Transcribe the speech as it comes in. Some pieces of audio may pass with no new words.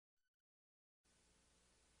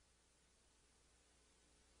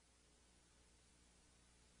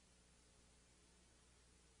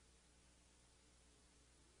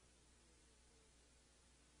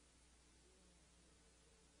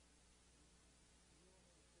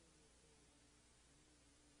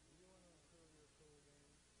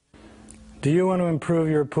Do you want to improve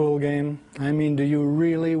your pool game? I mean, do you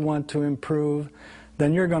really want to improve?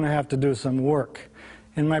 Then you're going to have to do some work.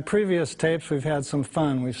 In my previous tapes, we've had some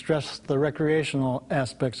fun. We've stressed the recreational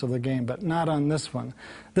aspects of the game, but not on this one.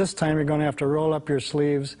 This time you're going to have to roll up your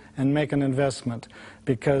sleeves and make an investment,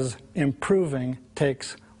 because improving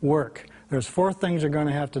takes work. There's 4 things you're going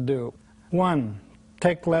to have to do. 1,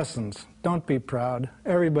 take lessons. Don't be proud.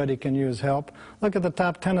 Everybody can use help. Look at the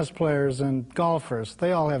top tennis players and golfers.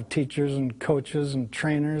 They all have teachers and coaches and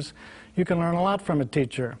trainers. You can learn a lot from a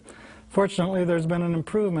teacher. Fortunately, there's been an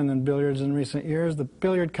improvement in billiards in recent years. The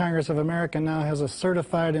Billiard Congress of America now has a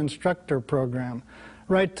certified instructor program.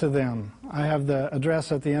 Write to them. I have the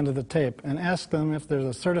address at the end of the tape, and ask them if there's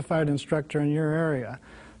a certified instructor in your area.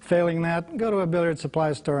 Failing that, go to a billiard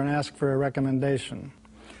supply store and ask for a recommendation.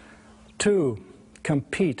 2,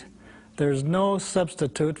 compete. There's no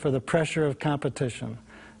substitute for the pressure of competition.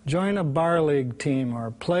 Join a bar league team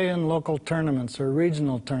or play in local tournaments or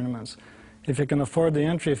regional tournaments. If you can afford the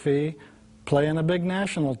entry fee, play in a big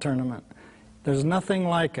national tournament. There's nothing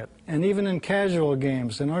like it. And even in casual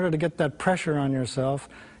games, in order to get that pressure on yourself,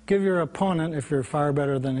 give your opponent, if you're far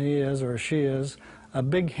better than he is or she is, a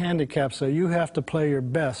big handicap so you have to play your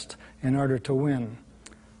best in order to win.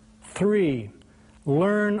 3,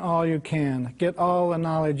 learn all you can. Get all the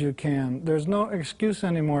knowledge you can. There's no excuse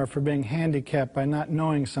anymore for being handicapped by not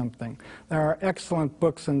knowing something. There are excellent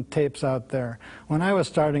books and tapes out there. When I was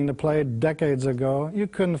starting to play decades ago, you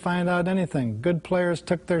couldn't find out anything. Good players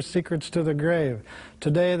took their secrets to the grave.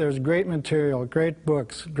 Today there's great material, great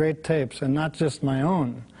books, great tapes, and not just my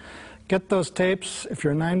own. Get those tapes. If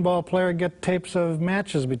you're a 9-ball player, get tapes of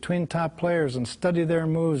matches between top players and study their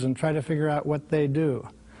moves and try to figure out what they do.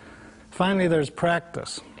 Finally, there's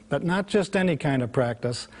practice, but not just any kind of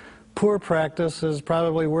practice. Poor practice is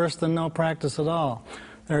probably worse than no practice at all.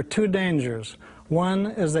 There are 2 dangers. One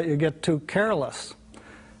is that you get too careless.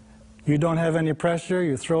 You don't have any pressure,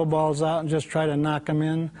 you throw balls out and just try to knock them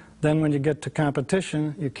in. Then when you get to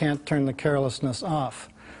competition, you can't turn the carelessness off.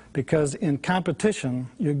 Because in competition,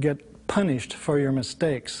 you get punished for your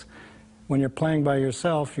mistakes. When you're playing by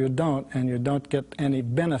yourself, you don't, and you don't get any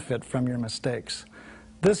benefit from your mistakes.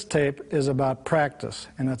 This tape is about practice,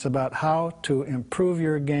 and it's about how to improve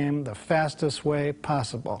your game the fastest way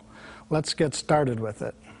possible. Let's get started with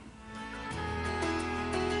it.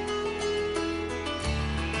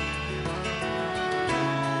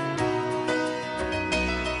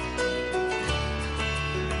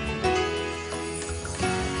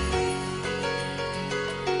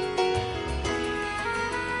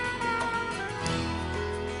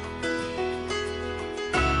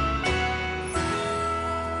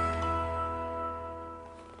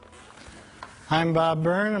 I'm Bob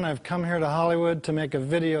Byrne, and I've come here to Hollywood to make a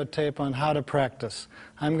videotape on how to practice.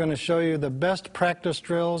 I'm going to show you the best practice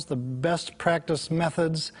drills, the best practice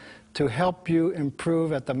methods to help you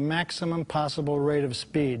improve at the maximum possible rate of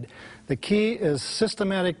speed. The key is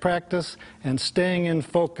systematic practice and staying in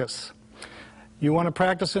focus. You want to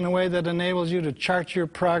practice in a way that enables you to chart your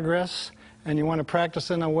progress, and you want to practice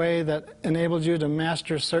in a way that enables you to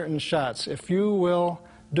master certain shots. If you will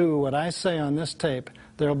do what I say on this tape,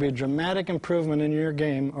 there will be a dramatic improvement in your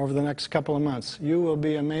game over the next couple of months. You will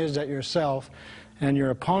be amazed at yourself, and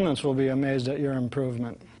your opponents will be amazed at your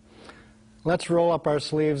improvement. Let's roll up our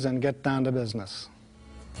sleeves and get down to business.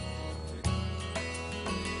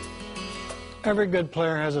 Every good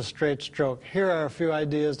player has a straight stroke. Here are a few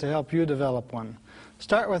ideas to help you develop one.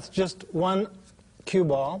 Start with just one cue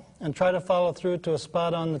ball and try to follow through to a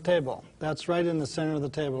spot on the table. That's right in the center of the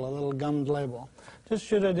table, a little gummed label. Just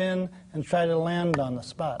shoot it in and try to land on the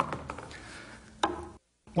spot.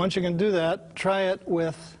 Once you can do that, try it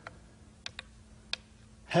with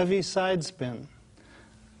heavy side spin.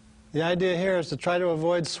 The idea here is to try to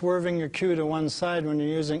avoid swerving your cue to one side when you're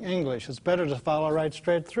using English. It's better to follow right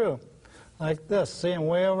straight through, like this. See, I'm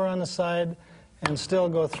way over on the side and still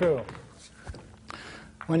go through.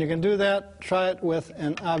 When you can do that, try it with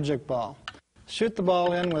an object ball. Shoot the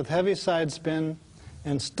ball in with heavy side spin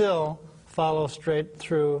and still follow straight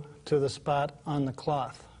through to the spot on the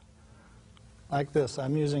cloth. Like this.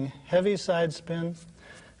 I'm using heavy side spin.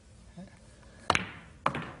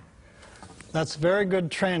 That's very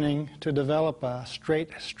good training to develop a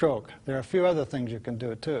straight stroke. There are a few other things you can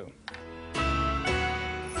do too.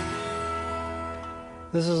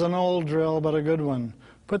 This is an old drill, but a good one.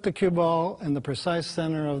 Put the cue ball in the precise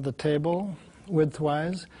center of the table,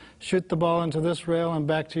 widthwise. Shoot the ball into this rail and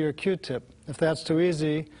back to your cue tip. If that's too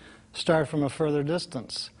easy, start from a further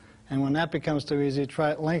distance. And when that becomes too easy,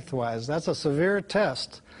 try it lengthwise. That's a severe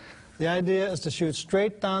test. The idea is to shoot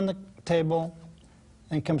straight down the table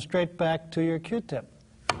and come straight back to your cue tip.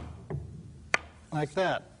 like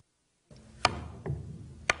that.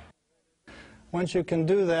 Once you can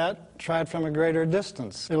do that, try it from a greater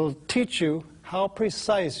distance. It'll teach you how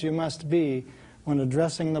precise you must be when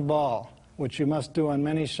addressing the ball, which you must do on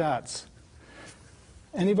many shots.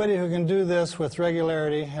 Anybody who can do this with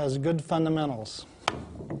regularity has good fundamentals.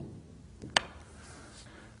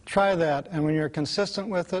 Try that, and when you're consistent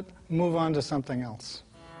with it, move on to something else.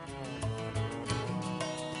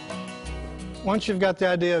 Once you've got the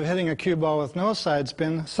idea of hitting a cue ball with no side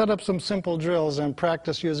spin, set up some simple drills and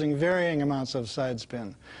practice using varying amounts of side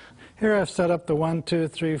spin. Here I've set up the 1, 2,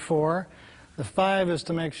 3, 4. The 5 is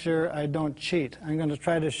to make sure I don't cheat. I'm going to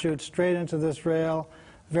try to shoot straight into this rail,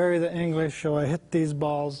 vary the English so I hit these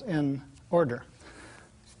balls in order.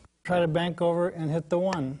 Try to bank over and hit the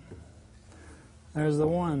 1. There's the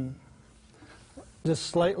 1. Just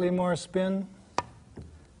slightly more spin,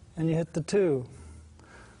 and you hit the 2.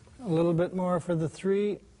 A little bit more for the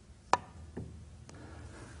 3,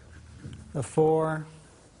 the 4.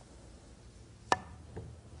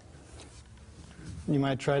 You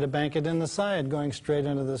might try to bank it in the side, going straight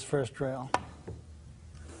into this first rail.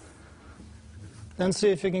 Then see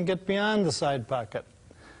if you can get beyond the side pocket.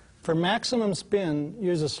 For maximum spin,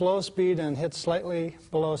 use a slow speed and hit slightly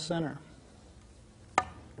below center.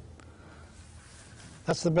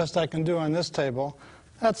 That's the best I can do on this table.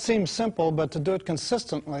 That seems simple, but to do it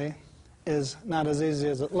consistently is not as easy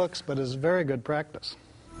as it looks, but is very good practice.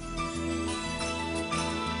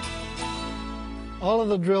 All of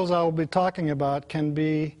the drills I will be talking about can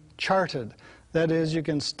be charted. That is, you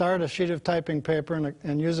can start a sheet of typing paper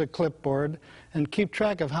and use a clipboard and keep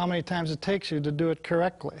track of how many times it takes you to do it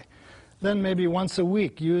correctly. Then maybe once a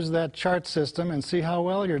week, use that chart system and see how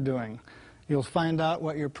well you're doing. You'll find out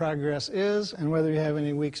what your progress is and whether you have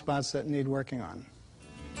any weak spots that need working on.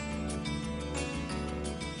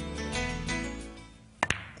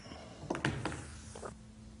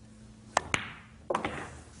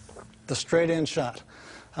 The straight-in shot.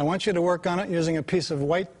 I want you to work on it using a piece of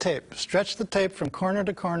white tape. Stretch the tape from corner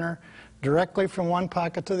to corner, directly from one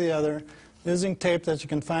pocket to the other, using tape that you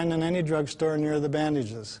can find in any drugstore near the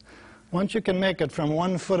bandages. Once you can make it from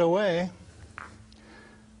 1 foot away,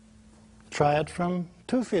 try it from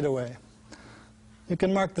 2 feet away. You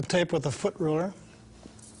can mark the tape with a foot ruler.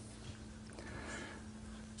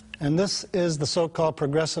 And this is the so-called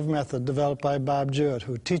progressive method developed by Bob Jewett,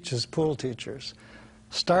 who teaches pool teachers.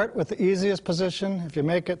 Start with the easiest position. If you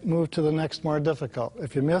make it, move to the next more difficult.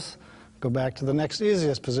 If you miss, go back to the next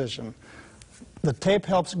easiest position. The tape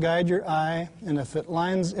helps guide your eye, and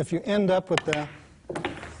if you end up with the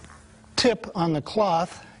tip on the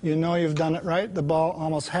cloth, you know you've done it right. The ball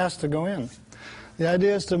almost has to go in. The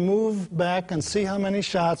idea is to move back and see how many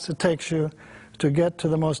shots it takes you to get to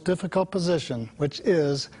the most difficult position, which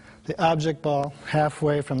is the object ball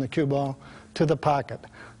halfway from the cue ball to the pocket.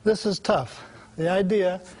 This is tough. The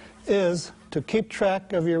idea is to keep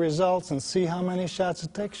track of your results and see how many shots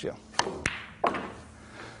it takes you.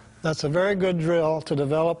 That's a very good drill to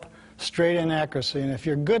develop straight-in accuracy, and if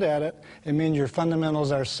you're good at it, it means your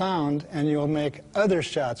fundamentals are sound and you'll make other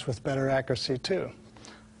shots with better accuracy too.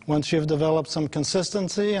 Once you've developed some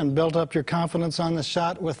consistency and built up your confidence on the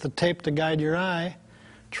shot with the tape to guide your eye,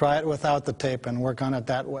 try it without the tape and work on it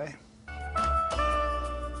that way.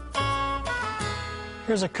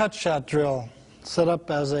 Here's a cut shot drill set up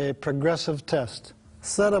as a progressive test.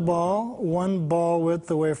 Set a ball 1 ball width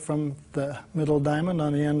away from the middle diamond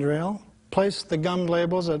on the end rail. Place the gummed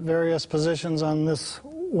labels at various positions on this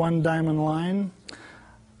 1 diamond line.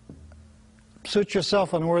 Suit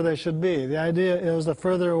yourself on where they should be. The idea is the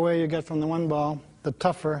further away you get from the 1 ball, the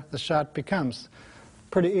tougher the shot becomes.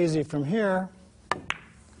 Pretty easy from here.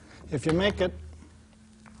 If you make it,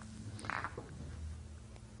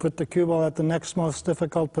 put the cue ball at the next most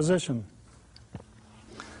difficult position.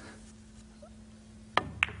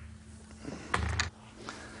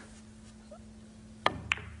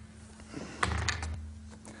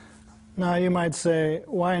 Now you might say,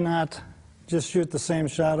 why not just shoot the same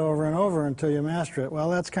shot over and over until you master it?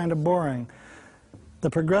 Well, that's kind of boring. The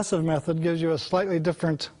progressive method gives you a slightly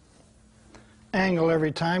different angle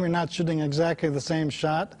every time. You're not shooting exactly the same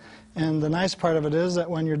shot. And the nice part of it is that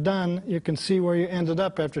when you're done, you can see where you ended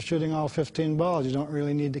up after shooting all 15 balls. You don't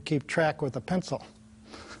really need to keep track with a pencil.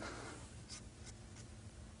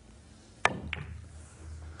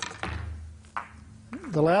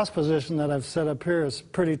 The last position that I've set up here is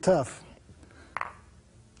pretty tough.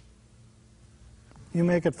 You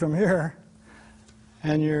make it from here,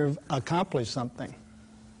 and you've accomplished something.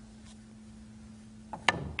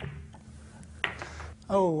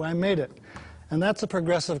 Oh, I made it. And that's a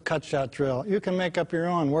progressive cut shot drill. You can make up your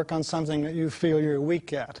own, work on something that you feel you're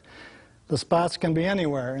weak at. The spots can be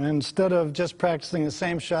anywhere, and instead of just practicing the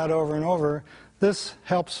same shot over and over, this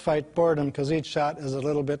helps fight boredom because each shot is a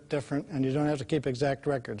little bit different and you don't have to keep exact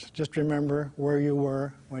records. Just remember where you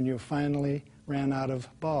were when you finally ran out of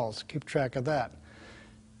balls. Keep track of that.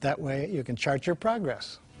 That way you can chart your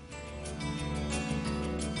progress.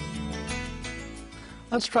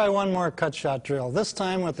 Let's try one more cut shot drill, this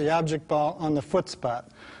time with the object ball on the foot spot.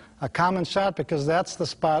 A common shot because that's the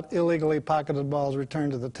spot illegally pocketed balls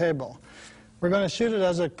return to the table. We're going to shoot it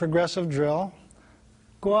as a progressive drill.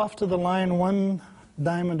 Go off to the line 1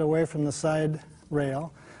 diamond away from the side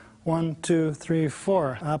rail. 1, 2, 3,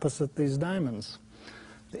 4, opposite these diamonds.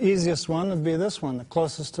 The easiest one would be this one, the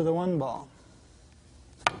closest to the 1 ball.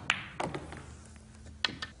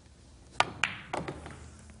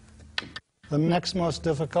 The next most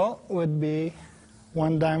difficult would be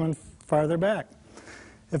 1 diamond farther back.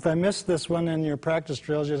 If I missed this one in your practice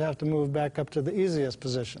drills, you'd have to move back up to the easiest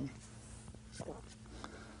position.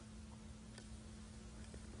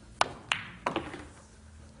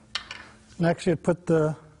 Next, you'd put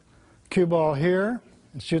the cue ball here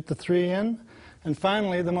and shoot the 3 in. And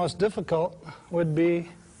finally, the most difficult would be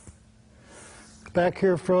back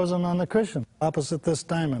here frozen on the cushion, opposite this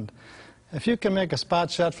diamond. If you can make a spot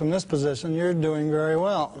shot from this position, you're doing very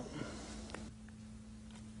well.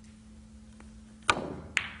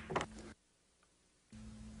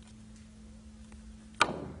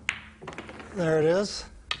 There it is,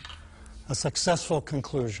 a successful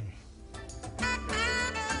conclusion.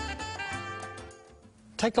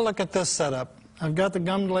 Take a look at this setup. I've got the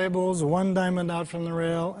gummed labels, 1 diamond out from the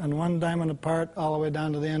rail and 1 diamond apart all the way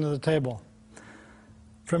down to the end of the table.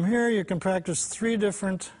 From here you can practice 3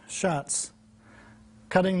 different shots.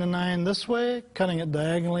 Cutting the 9 this way, cutting it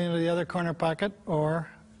diagonally into the other corner pocket, or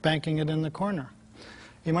banking it in the corner.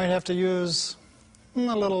 You might have to use a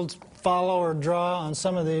little follow or draw on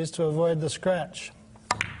some of these to avoid the scratch.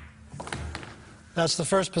 That's the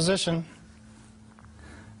first position.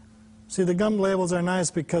 See, the gummed labels are nice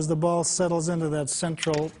because the ball settles into that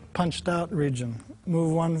central punched out region.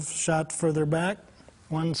 Move 1 shot further back,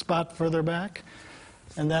 1 spot further back,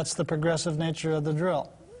 and that's the progressive nature of the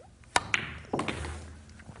drill.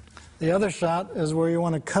 The other shot is where you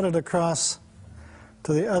want to cut it across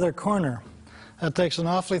to the other corner. That takes an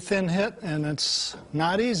awfully thin hit, and it's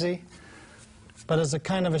not easy, but it's a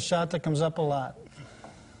kind of a shot that comes up a lot.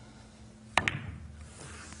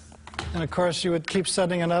 And of course, you would keep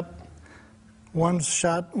setting it up 1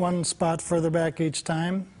 shot, 1 spot further back each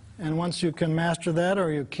time. And once you can master that,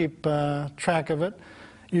 or you keep track of it,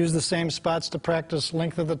 use the same spots to practice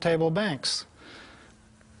length of the table banks.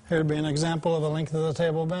 Here would be an example of a length of the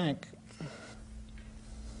table bank.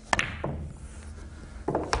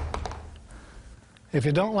 If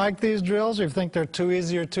you don't like these drills, or you think they're too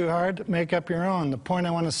easy or too hard, make up your own. The point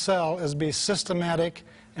I want to sell is be systematic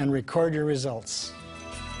and record your results.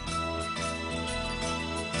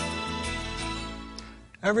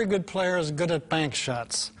 Every good player is good at bank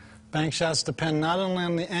shots. Bank shots depend not only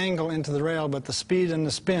on the angle into the rail, but the speed and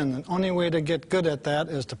the spin. The only way to get good at that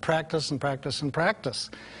is to practice and practice and practice.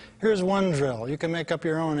 Here's one drill. You can make up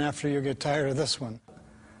your own after you get tired of this one.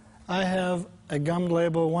 I have a gummed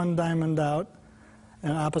label 1 diamond out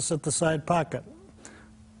and opposite the side pocket.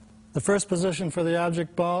 The first position for the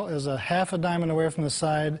object ball is a half a diamond away from the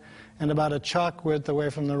side and about a chalk width away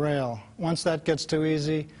from the rail. Once that gets too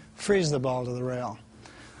easy, freeze the ball to the rail.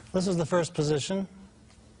 This is the first position.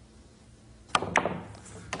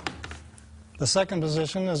 The second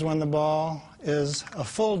position is when the ball is a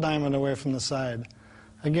full diamond away from the side.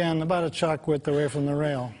 Again, about a chalk width away from the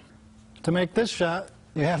rail. To make this shot,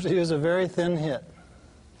 you have to use a very thin hit.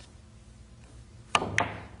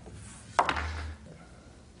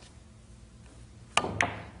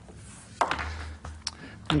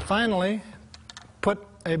 And finally, put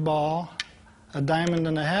a ball a diamond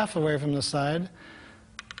and a half away from the side,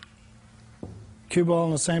 cue ball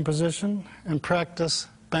in the same position, and practice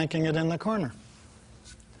banking it in the corner.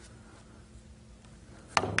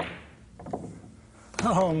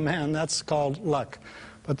 Oh man, that's called luck.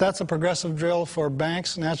 But that's a progressive drill for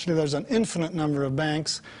banks. Naturally, there's an infinite number of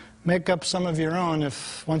banks. Make up some of your own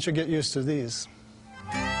once you get used to these.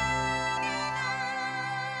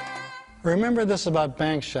 Remember this about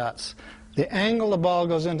bank shots. The angle the ball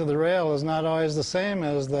goes into the rail is not always the same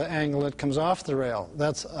as the angle it comes off the rail.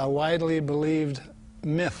 That's a widely believed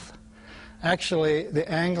myth. Actually, the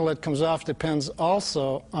angle it comes off depends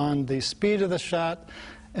also on the speed of the shot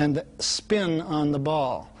and the spin on the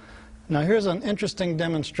ball. Now here's an interesting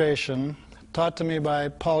demonstration taught to me by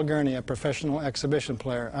Paul Gurney, a professional exhibition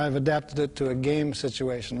player. I've adapted it to a game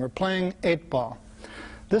situation. We're playing 8-ball.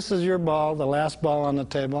 This is your ball, the last ball on the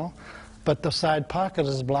table. but the side pocket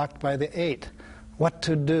is blocked by the 8. What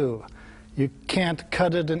to do? You can't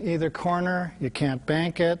cut it in either corner. You can't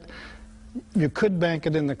bank it. You could bank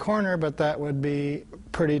it in the corner, but that would be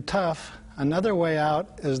pretty tough. Another way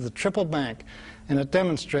out is the triple bank, and it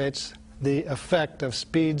demonstrates the effect of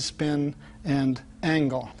speed, spin, and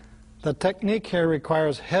angle. The technique here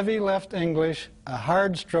requires heavy left English, a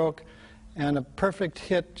hard stroke, and a perfect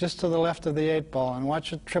hit just to the left of the 8 ball, and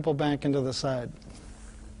watch it triple bank into the side.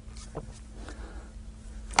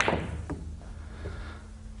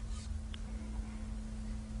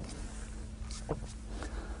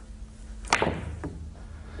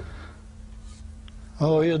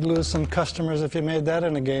 Oh, you'd lose some customers if you made that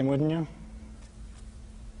in a game, wouldn't you?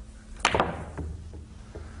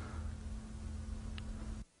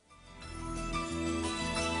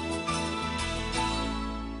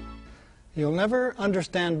 You'll never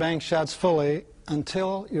understand bank shots fully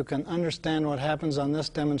until you can understand what happens on this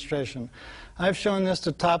demonstration. I've shown this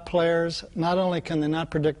to top players. Not only can they not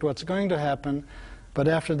predict what's going to happen, but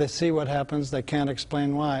after they see what happens, they can't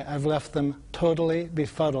explain why. I've left them totally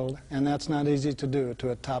befuddled, and that's not easy to do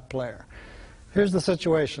to a top player. Here's the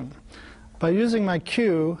situation. By using my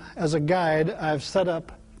cue as a guide, I've set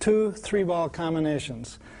up 2 3-ball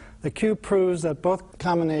combinations. The cue proves that both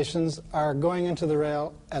combinations are going into the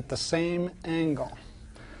rail at the same angle.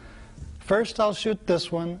 First, I'll shoot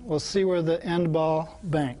this one. We'll see where the end ball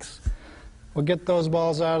banks. We'll get those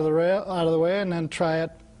balls out of the way, and then try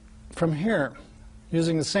it from here,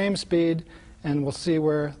 using the same speed, and we'll see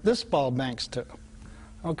where this ball banks to.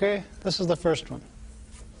 Okay, this is the first one.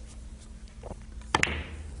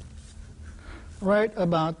 Right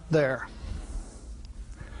about there.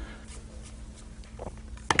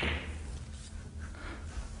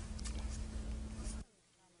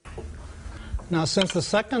 Now, since the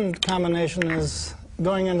second combination is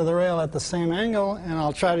going into the rail at the same angle, and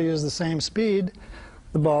I'll try to use the same speed,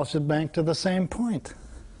 the ball should bank to the same point.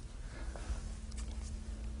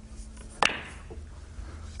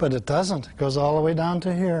 But it doesn't. It goes all the way down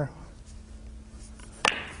to here.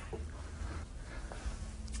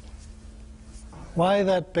 Why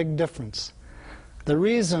that big difference? The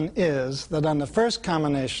reason is that on the first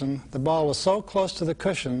combination, the ball was so close to the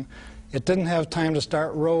cushion, it didn't have time to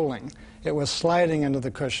start rolling. It was sliding into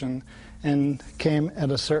the cushion and came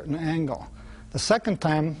at a certain angle. The second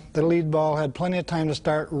time, the lead ball had plenty of time to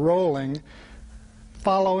start rolling,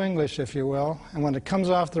 follow English, if you will, and when it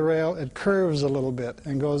comes off the rail, it curves a little bit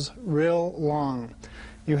and goes real long.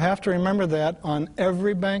 You have to remember that on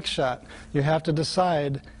every bank shot. You have to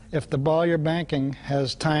decide if the ball you're banking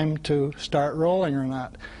has time to start rolling or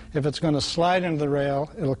not. If it's going to slide into the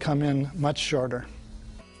rail, it'll come in much shorter.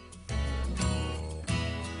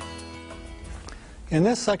 In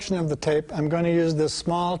this section of the tape, I'm going to use this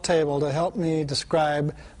small table to help me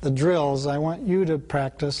describe the drills I want you to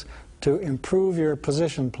practice to improve your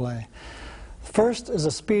position play. First is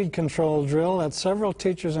a speed control drill that several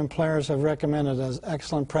teachers and players have recommended as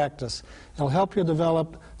excellent practice. It'll help you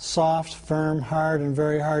develop soft, firm, hard, and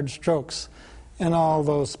very hard strokes, and all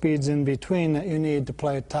those speeds in between that you need to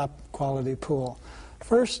play top quality pool.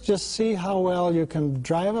 First, just see how well you can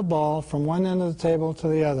drive a ball from one end of the table to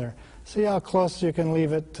the other. See how close you can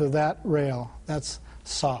leave it to that rail. That's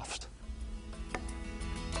soft.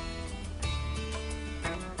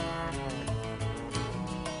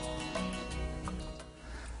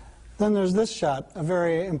 Then there's this shot, a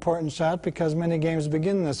very important shot because many games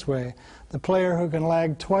begin this way. The player who can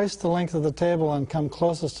lag twice the length of the table and come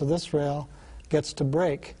closest to this rail gets to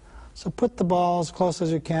break. So put the ball as close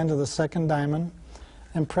as you can to the second diamond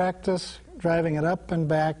and practice driving it up and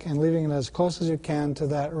back and leaving it as close as you can to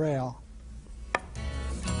that rail.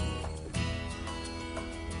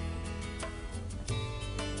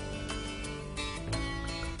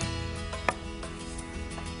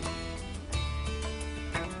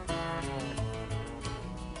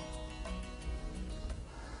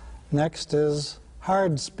 Next is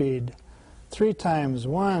hard speed. 3 times,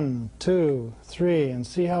 1, 2, 3, and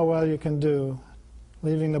see how well you can do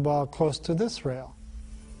leaving the ball close to this rail.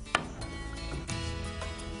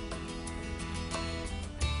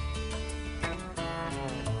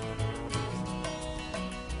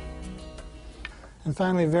 And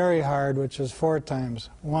finally, very hard, which is 4 times.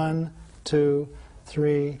 1, 2,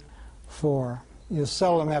 3, 4. You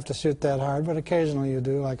seldom have to shoot that hard, but occasionally you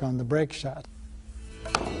do, like on the break shot.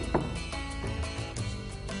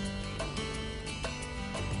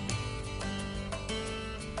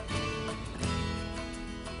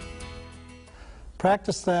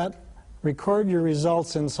 Practice that, record your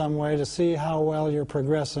results in some way to see how well you're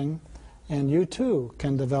progressing, and you too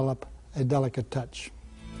can develop a delicate touch.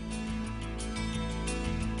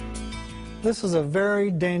 This is a very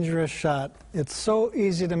dangerous shot. It's so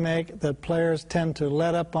easy to make that players tend to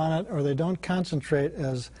let up on it, or they don't concentrate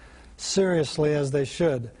as seriously as they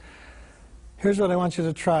should. Here's what I want you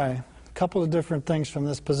to try. A couple of different things from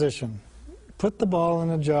this position. Put the ball in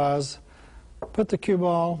the jaws, put the cue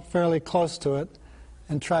ball fairly close to it,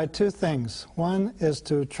 and try two things. One is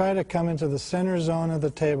to try to come into the center zone of the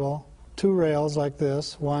table, two rails like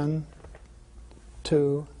this, 1,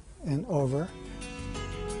 2, and over.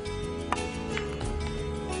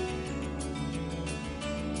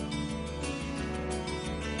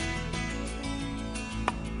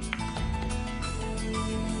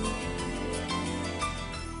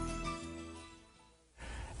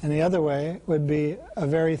 And the other way would be a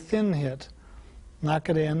very thin hit. Knock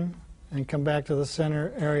it in and come back to the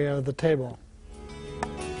center area of the table.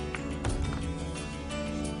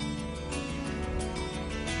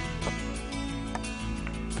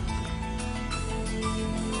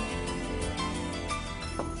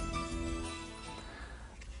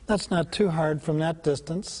 That's not too hard from that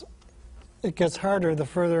distance. It gets harder the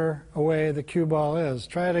further away the cue ball is.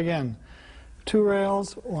 Try it again. Two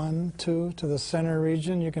rails, 1, 2, to the center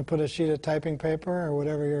region. You can put a sheet of typing paper or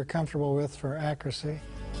whatever you're comfortable with for accuracy.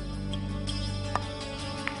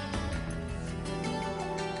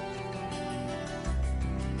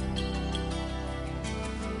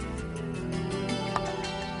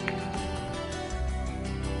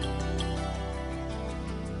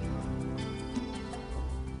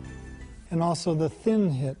 And also the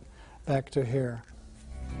thin hit back to here.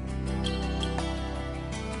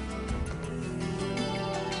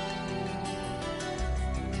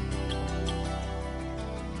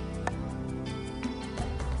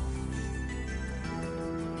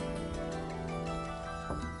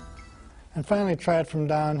 And finally, try it from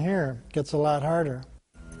down here. It gets a lot harder.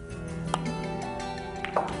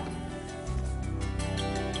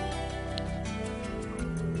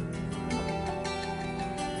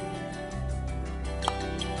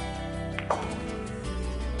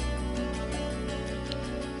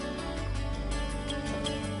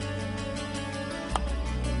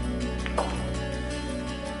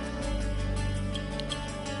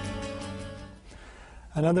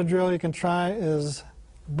 Another drill you can try is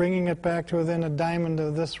bringing it back to within a diamond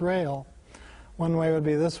of this rail. One way would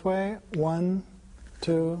be this way, 1,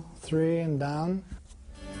 2, 3, and down.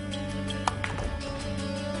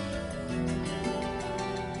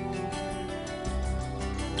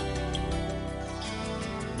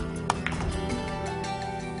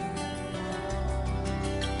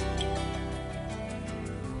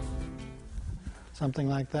 Something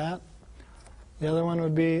like that. The other one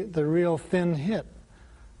would be the real thin hit.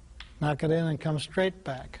 Knock it in and come straight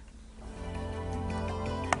back.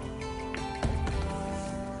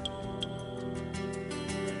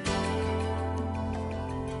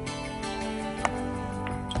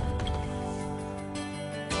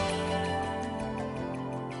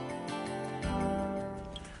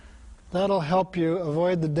 That'll help you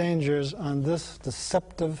avoid the dangers on this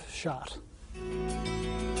deceptive shot.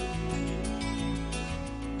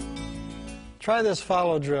 Try this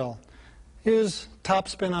follow drill. Use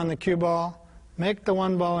topspin on the cue ball, make the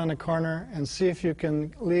one ball in a corner, and see if you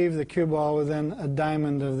can leave the cue ball within a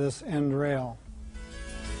diamond of this end rail.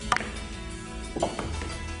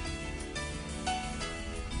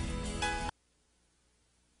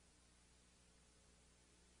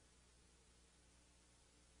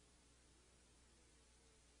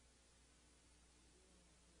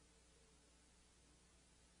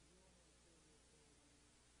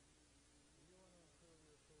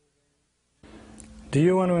 Do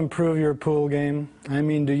you want to improve your pool game? I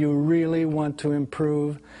mean, do you really want to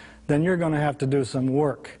improve? Then you're going to have to do some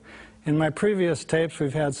work. In my previous tapes,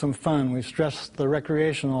 we've had some fun. We've stressed the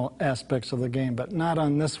recreational aspects of the game, but not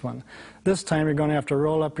on this one. This time you're going to have to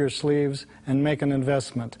roll up your sleeves and make an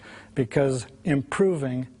investment, because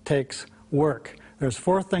improving takes work. There's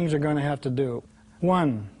 4 things you're going to have to do.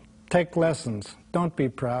 1, take lessons. Don't be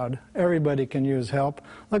proud. Everybody can use help.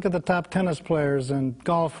 Look at the top tennis players and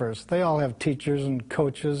golfers. They all have teachers and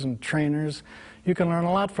coaches and trainers. You can learn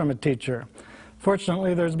a lot from a teacher.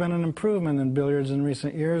 Fortunately, there's been an improvement in billiards in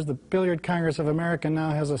recent years. The Billiard Congress of America now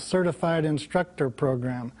has a certified instructor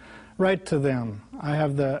program. Write to them. I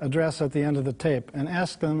have the address at the end of the tape, and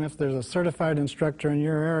ask them if there's a certified instructor in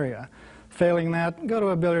your area. Failing that, go to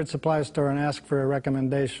a billiard supply store and ask for a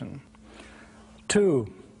recommendation.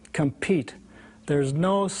 2, compete. There's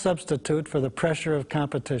no substitute for the pressure of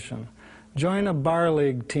competition. Join a bar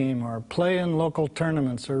league team or play in local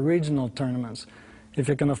tournaments or regional tournaments. If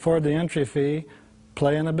you can afford the entry fee,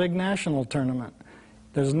 play in a big national tournament.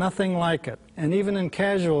 There's nothing like it. And even in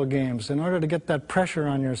casual games, in order to get that pressure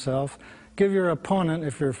on yourself, Give your opponent,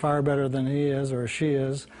 if you're far better than he is or she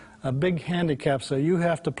is, a big handicap, so you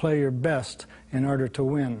have to play your best in order to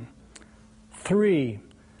win. 3,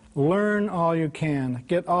 learn all you can.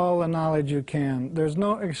 Get all the knowledge you can. There's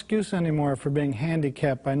no excuse anymore for being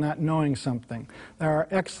handicapped by not knowing something. There are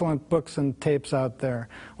excellent books and tapes out there.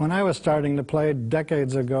 When I was starting to play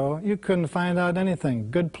decades ago, you couldn't find out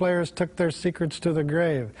anything. Good players took their secrets to the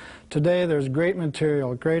grave. Today there's great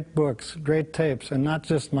material, great books, great tapes, and not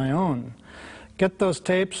just my own. Get those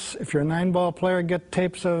tapes. If you're a 9-ball player, get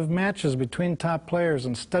tapes of matches between top players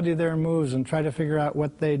and study their moves and try to figure out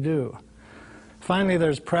what they do. Finally,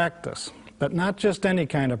 there's practice, but not just any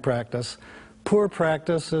kind of practice. Poor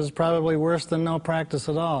practice is probably worse than no practice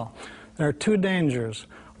at all. There are 2 dangers.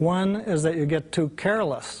 One is that you get too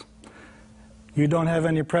careless. You don't have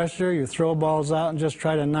any pressure, you throw balls out and just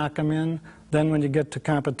try to knock them in. Then when you get to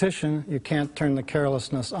competition, you can't turn the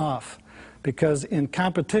carelessness off. Because in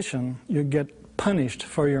competition, you get punished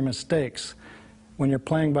for your mistakes. When you're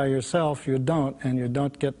playing by yourself, you don't, and you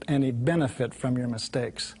don't get any benefit from your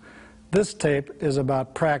mistakes. This tape is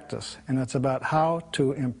about practice, and it's about how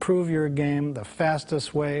to improve your game the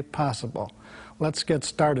fastest way possible. Let's get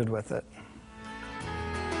started with it.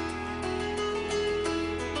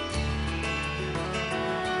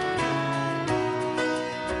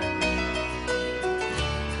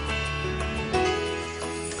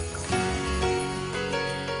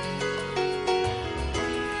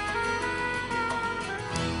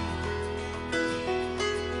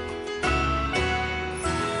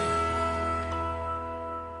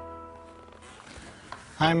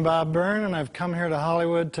 I'm Bob Byrne, and I've come here to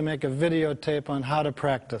Hollywood to make a videotape on how to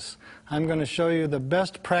practice. I'm going to show you the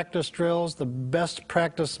best practice drills, the best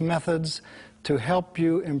practice methods to help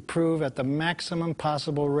you improve at the maximum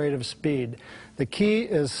possible rate of speed. The key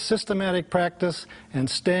is systematic practice and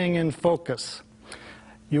staying in focus.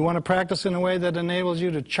 You want to practice in a way that enables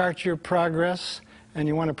you to chart your progress, and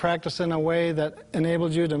you want to practice in a way that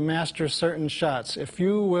enables you to master certain shots. If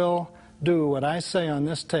you will do what I say on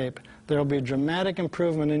this tape, there will be a dramatic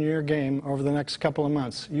improvement in your game over the next couple of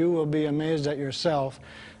months. You will be amazed at yourself,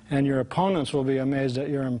 and your opponents will be amazed at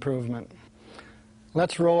your improvement.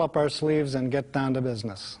 Let's roll up our sleeves and get down to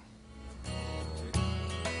business.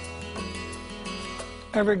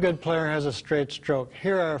 Every good player has a straight stroke.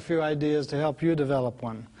 Here are a few ideas to help you develop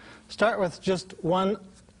one. Start with just one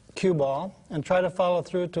cue ball and try to follow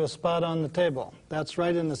through to a spot on the table. That's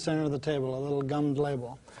right in the center of the table, a little gummed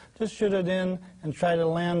label. Just shoot it in and try to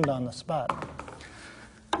land on the spot.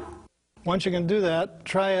 Once you can do that,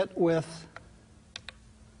 try it with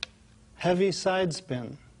heavy side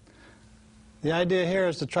spin. The idea here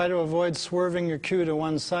is to try to avoid swerving your cue to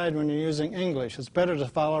one side when you're using English. It's better to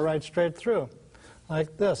follow right straight through,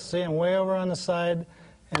 like this. See, I'm way over on the side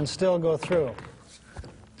and still go through.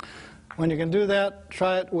 When you can do that,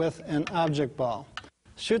 try it with an object ball.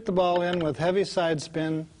 Shoot the ball in with heavy side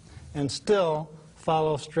spin and still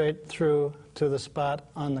follow straight through to the spot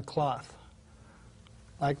on the cloth.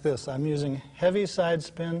 Like this. I'm using heavy side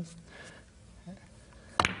spin.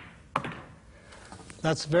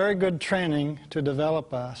 That's very good training to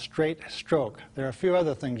develop a straight stroke. There are a few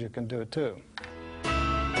other things you can do too.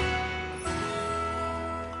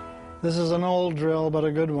 This is an old drill, but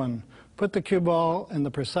a good one. Put the cue ball in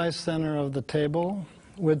the precise center of the table,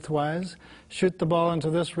 widthwise. Shoot the ball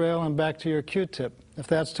into this rail and back to your cue tip. If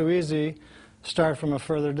that's too easy, start from a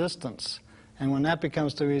further distance. And when that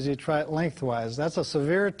becomes too easy, try it lengthwise. That's a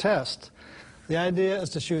severe test. The idea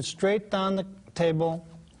is to shoot straight down the table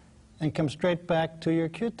and come straight back to your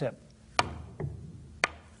cue tip.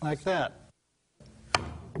 Like that.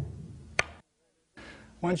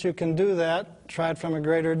 Once you can do that, try it from a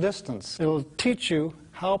greater distance. It'll teach you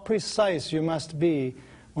how precise you must be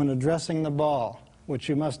when addressing the ball, which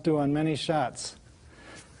you must do on many shots.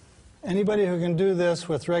 Anybody who can do this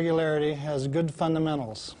with regularity has good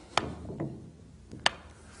fundamentals.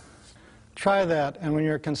 Try that, and when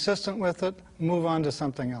you're consistent with it, move on to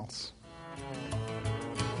something else.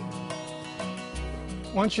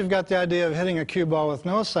 Once you've got the idea of hitting a cue ball with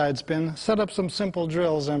no side spin, set up some simple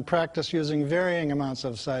drills and practice using varying amounts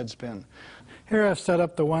of side spin. Here I've set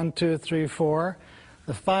up the 1, 2, 3, 4.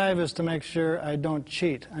 The 5 is to make sure I don't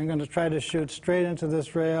cheat. I'm going to try to shoot straight into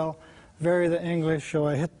this rail, vary the English so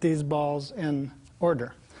I hit these balls in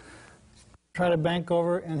order. Try to bank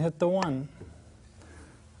over and hit the 1.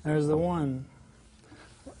 There's the 1.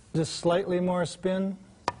 Just slightly more spin,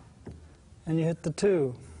 and you hit the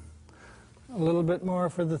 2. A little bit more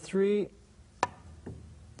for the 3,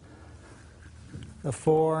 the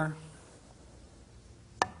 4.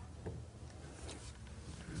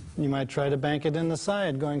 You might try to bank it in the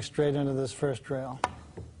side, going straight into this first rail.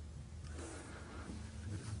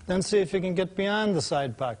 Then see if you can get beyond the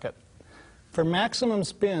side pocket. For maximum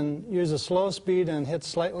spin, use a slow speed and hit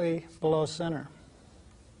slightly below center.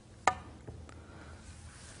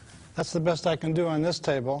 That's the best I can do on this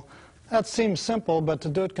table. That seems simple, but to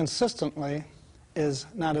do it consistently is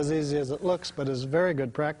not as easy as it looks, but is very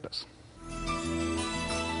good practice.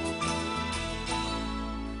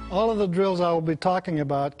 All of the drills I will be talking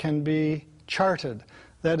about can be charted.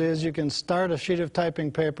 That is, you can start a sheet of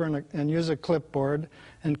typing paper and use a clipboard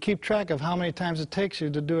and keep track of how many times it takes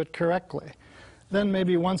you to do it correctly. Then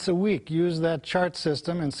maybe once a week, use that chart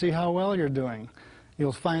system and see how well you're doing.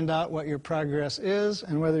 You'll find out what your progress is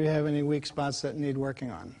and whether you have any weak spots that need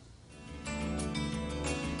working on.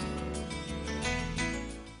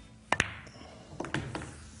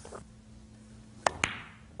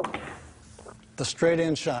 The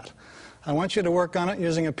straight-in shot. I want you to work on it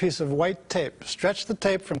using a piece of white tape. Stretch the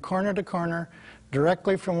tape from corner to corner,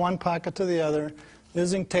 directly from one pocket to the other,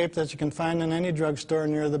 using tape that you can find in any drugstore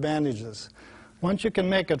near the bandages. Once you can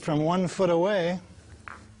make it from 1 foot away,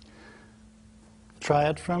 try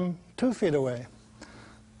it from 2 feet away.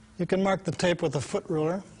 You can mark the tape with a foot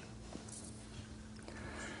ruler.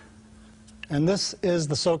 And this is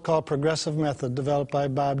the so-called progressive method developed by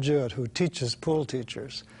Bob Jewett, who teaches pool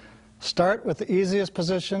teachers. Start with the easiest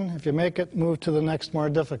position. If you make it, move to the next more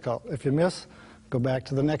difficult. If you miss, go back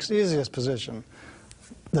to the next easiest position.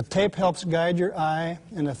 The tape helps guide your eye,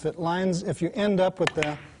 and if you end up with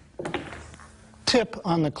the tip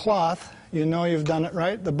on the cloth, you know you've done it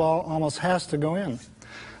right. The ball almost has to go in.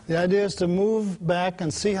 The idea is to move back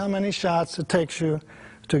and see how many shots it takes you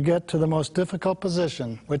to get to the most difficult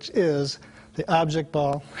position, which is the object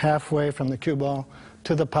ball halfway from the cue ball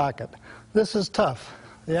to the pocket. This is tough.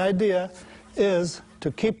 The idea is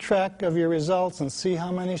to keep track of your results and see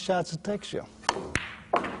how many shots it takes you.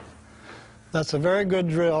 That's a very good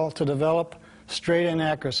drill to develop straight-in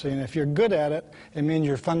accuracy, and if you're good at it, it means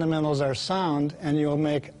your fundamentals are sound and you'll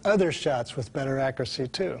make other shots with better accuracy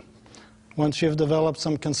too. Once you've developed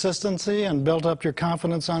some consistency and built up your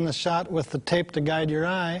confidence on the shot with the tape to guide your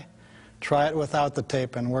eye, try it without the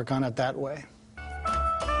tape and work on it that way.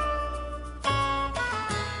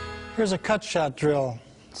 Here's a cut shot drill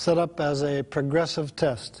set up as a progressive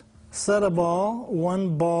test. Set a ball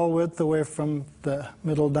 1 ball width away from the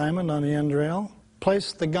middle diamond on the end rail.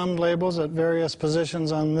 Place the gummed labels at various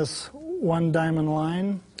positions on this 1 diamond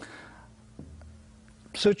line.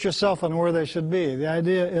 Suit yourself on where they should be. The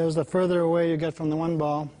idea is the further away you get from the 1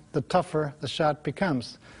 ball, the tougher the shot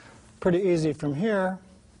becomes. Pretty easy from here.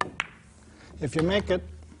 If you make it,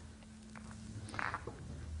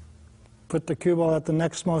 put the cue ball at the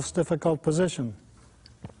next most difficult position.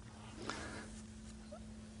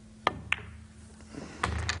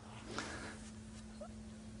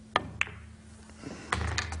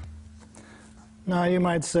 Now you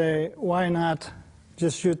might say, why not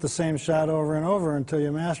just shoot the same shot over and over until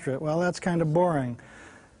you master it? Well, that's kind of boring.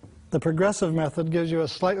 The progressive method gives you a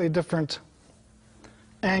slightly different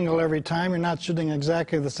angle every time. You're not shooting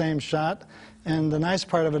exactly the same shot. And the nice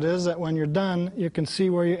part of it is that when you're done, you can see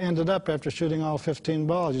where you ended up after shooting all 15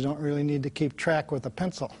 balls. You don't really need to keep track with a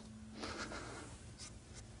pencil.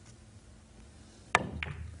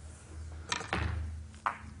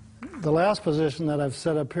 The last position that I've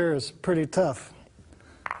set up here is pretty tough.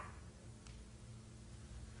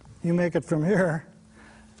 You make it from here,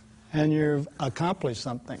 and you've accomplished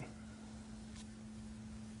something.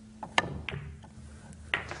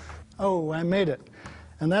 Oh, I made it.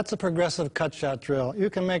 And that's a progressive cut shot drill.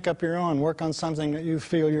 You can make up your own, work on something that you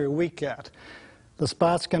feel you're weak at. The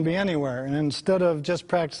spots can be anywhere, and instead of just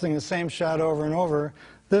practicing the same shot over and over,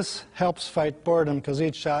 this helps fight boredom because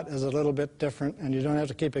each shot is a little bit different and you don't have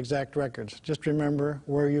to keep exact records. Just remember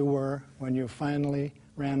where you were when you finally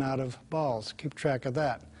ran out of balls. Keep track of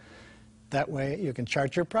that. That way you can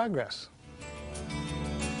chart your progress.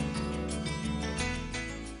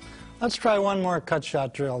 Let's try one more cut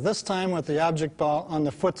shot drill, this time with the object ball on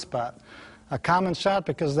the foot spot. A common shot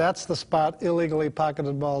because that's the spot illegally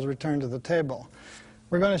pocketed balls return to the table.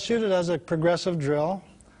 We're going to shoot it as a progressive drill.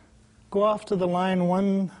 Go off to the line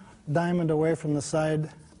 1 diamond away from the side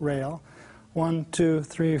rail. 1, 2,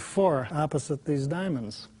 3, 4, opposite these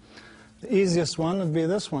diamonds. The easiest one would be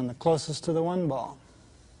this one, the closest to the 1 ball.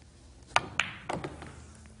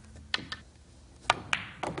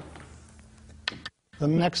 The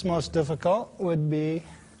next most difficult would be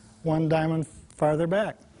 1 diamond farther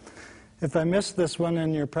back. If I missed this one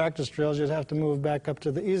in your practice drills, you'd have to move back up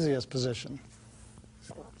to the easiest position.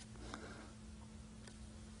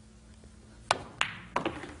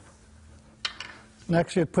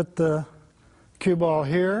 Next, you'd put the cue ball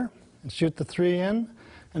here and shoot the 3 in.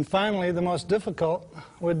 And finally, the most difficult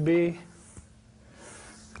would be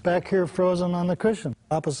back here frozen on the cushion,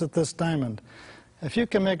 opposite this diamond. If you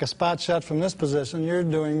can make a spot shot from this position, you're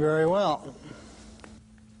doing very well.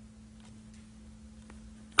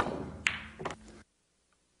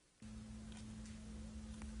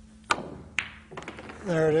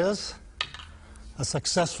 There it is, a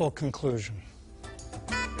successful conclusion.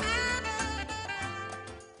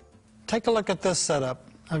 Take a look at this setup.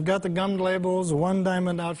 I've got the gummed labels, one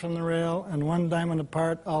diamond out from the rail and one diamond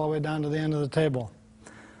apart all the way down to the end of the table.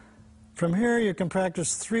 From here you can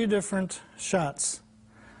practice 3 different shots.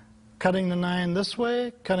 Cutting the 9 this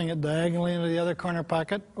way, cutting it diagonally into the other corner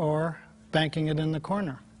pocket, or banking it in the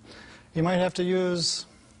corner. You might have to use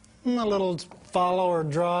a little follow or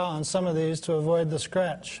draw on some of these to avoid the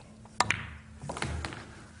scratch.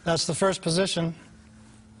 That's the first position.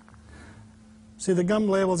 See, the gum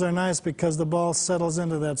labels are nice because the ball settles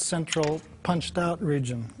into that central punched out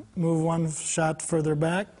region. Move one shot further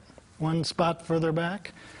back, one spot further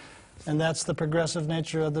back, and that's the progressive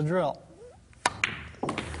nature of the drill.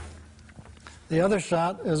 The other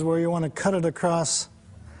shot is where you want to cut it across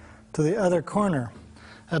to the other corner.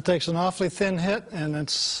 That takes an awfully thin hit, and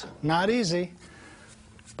it's not easy,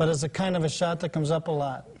 but it's a kind of a shot that comes up a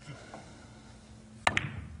lot.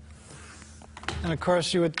 And of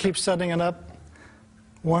course, you would keep setting it up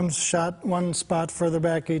one shot, one spot further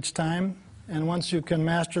back each time. And once you can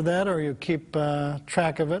master that, or you keep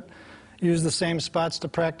track of it, use the same spots to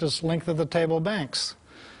practice length of the table banks.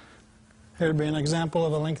 Here'd be an example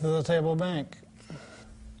of a length of the table bank.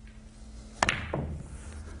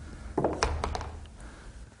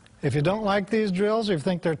 If you don't like these drills, or you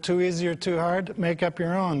think they're too easy or too hard, make up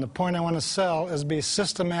your own. The point I want to sell is be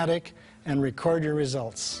systematic and record your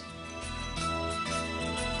results.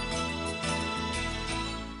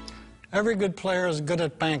 Every good player is good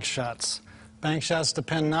at bank shots. Bank shots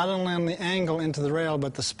depend not only on the angle into the rail,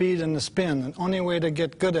 but the speed and the spin. The only way to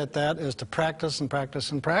get good at that is to practice and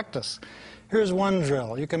practice and practice. Here's one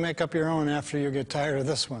drill. You can make up your own after you get tired of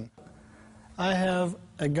this one. I have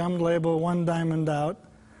a gummed label, one diamond out,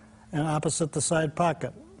 and opposite the side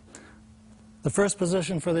pocket. The first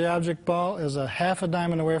position for the object ball is a half a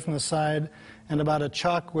diamond away from the side and about a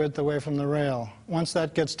chalk width away from the rail. Once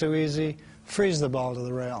that gets too easy, freeze the ball to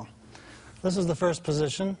the rail. This is the first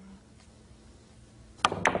position.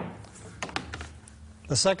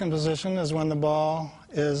 The second position is when the ball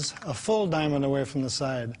is a full diamond away from the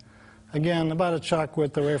side. Again, about a chalk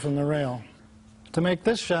width away from the rail. To make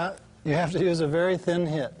this shot, you have to use a very thin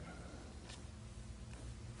hit.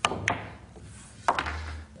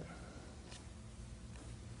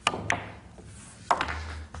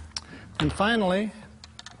 And finally,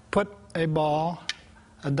 put a ball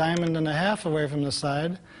a diamond and a half away from the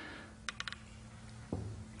side,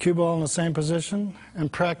 cue ball in the same position,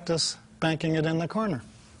 and practice banking it in the corner.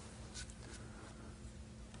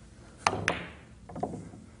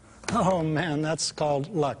 Oh man, that's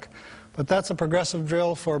called luck. But that's a progressive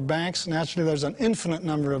drill for banks. Naturally, there's an infinite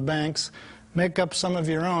number of banks. Make up some of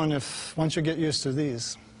your own once you get used to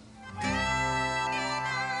these.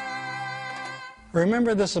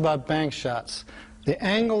 Remember this about bank shots. The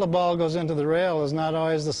angle the ball goes into the rail is not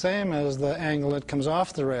always the same as the angle it comes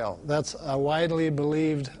off the rail. That's a widely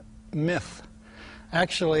believed myth.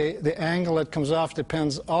 Actually, the angle it comes off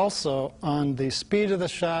depends also on the speed of the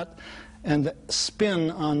shot and the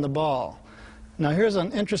spin on the ball. Now here's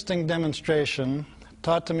an interesting demonstration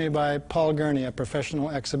taught to me by Paul Gurney, a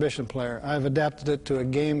professional exhibition player. I've adapted it to a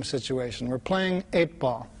game situation. We're playing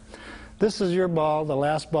 8-ball. This is your ball, the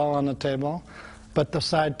last ball on the table, but the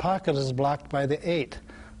side pocket is blocked by the 8.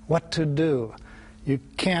 What to do? You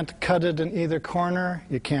can't cut it in either corner.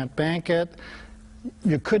 You can't bank it.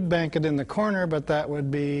 You could bank it in the corner, but that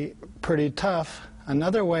would be pretty tough.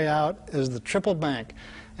 Another way out is the triple bank,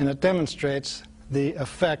 and it demonstrates the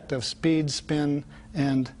effect of speed, spin,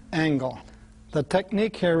 and angle. The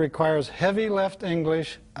technique here requires heavy left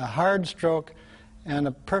English, a hard stroke, and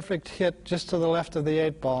a perfect hit just to the left of the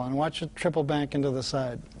 8-ball, and watch it triple bank into the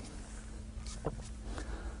side.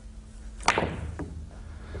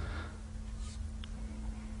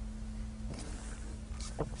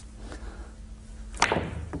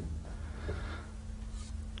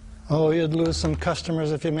 Oh, you'd lose some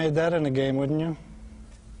customers if you made that in a game, wouldn't you?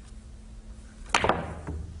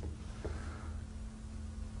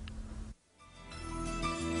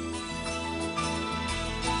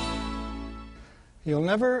 You'll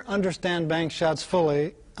never understand bank shots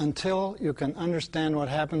fully until you can understand what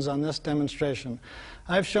happens on this demonstration.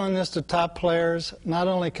 I've shown this to top players. Not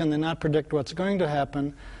only can they not predict what's going to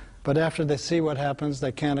happen, But after they see what happens,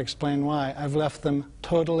 they can't explain why. I've left them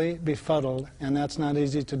totally befuddled, and that's not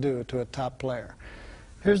easy to do to a top player.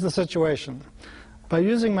 Here's the situation. By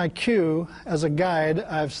using my cue as a guide,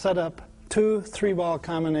 I've set up 2 3-ball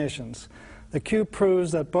combinations. The cue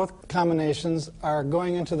proves that both combinations are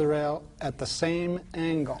going into the rail at the same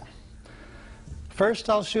angle. First,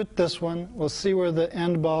 I'll shoot this one. We'll see where the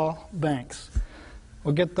end ball banks.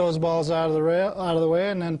 We'll get those balls out of the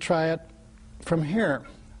way, and then try it from here,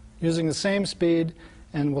 using the same speed,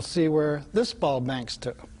 and we'll see where this ball banks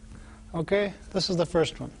to. Okay, this is the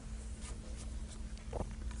first one.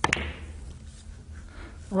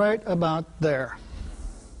 Right about there.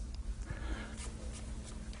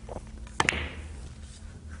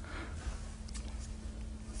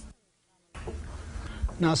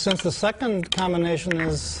 Now, since the second combination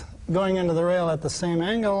is going into the rail at the same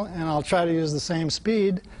angle, and I'll try to use the same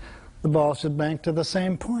speed, the ball should bank to the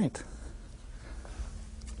same point.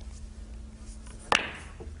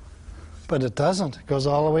 But it doesn't. It goes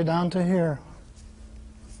all the way down to here.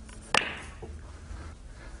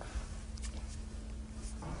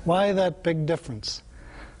 Why that big difference?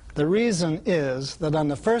 The reason is that on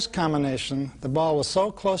the first combination, the ball was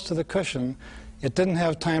so close to the cushion, it didn't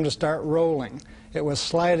have time to start rolling. It was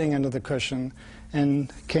sliding into the cushion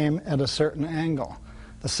and came at a certain angle.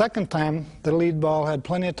 The second time, the lead ball had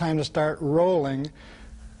plenty of time to start rolling,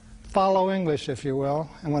 follow English, if you will,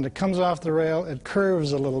 and when it comes off the rail, it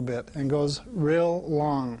curves a little bit and goes real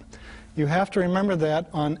long. You have to remember that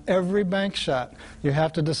on every bank shot. You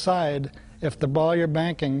have to decide if the ball you're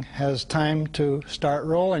banking has time to start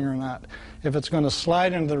rolling or not. If it's going to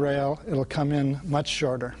slide into the rail, it'll come in much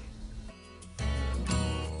shorter.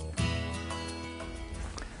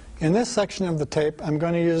 In this section of the tape, I'm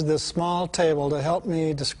going to use this small table to help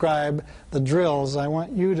me describe the drills I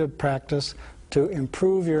want you to practice to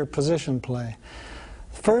improve your position play.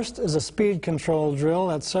 First is a speed control drill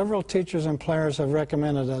that several teachers and players have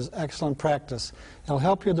recommended as excellent practice. It'll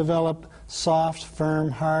help you develop soft,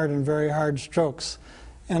 firm, hard, and very hard strokes,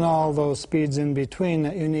 and all those speeds in between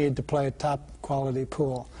that you need to play top quality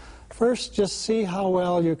pool. First, just see how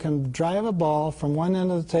well you can drive a ball from one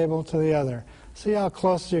end of the table to the other. See how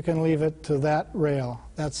close you can leave it to that rail.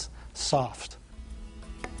 That's soft.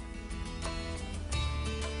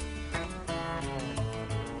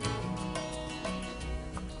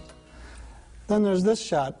 Then there's this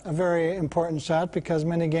shot, a very important shot because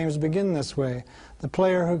many games begin this way. The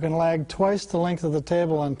player who can lag twice the length of the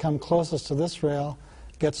table and come closest to this rail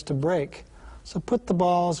gets to break. So put the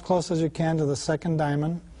ball as close as you can to the second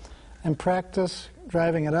diamond and practice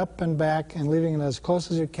driving it up and back and leaving it as close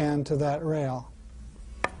as you can to that rail.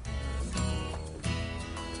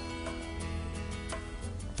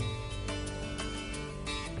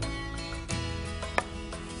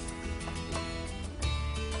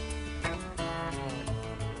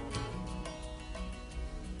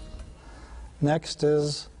 Next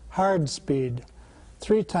is hard speed.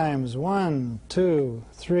 3 times, 1, 2,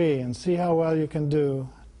 3, and see how well you can do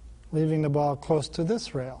leaving the ball close to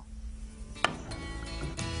this rail.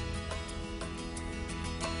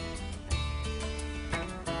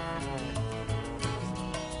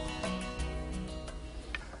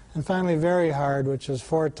 And finally, very hard, which is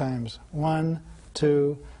 4 times. 1,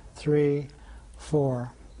 2, 3,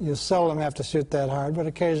 4. You seldom have to shoot that hard, but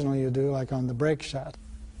occasionally you do, like on the break shot.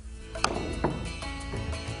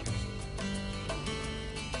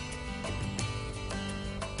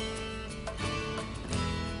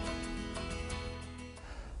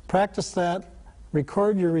 Practice that,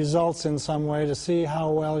 record your results in some way to see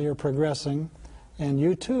how well you're progressing, and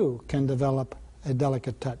you too can develop a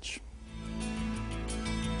delicate touch.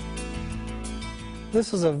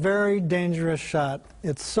 This is a very dangerous shot.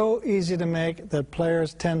 It's so easy to make that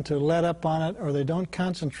players tend to let up on it or they don't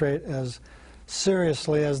concentrate as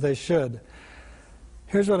seriously as they should.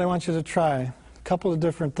 Here's what I want you to try. A couple of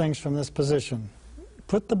different things from this position.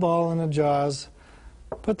 Put the ball in the jaws,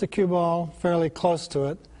 put the cue ball fairly close to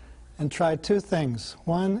it, and try 2 things.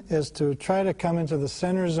 One is to try to come into the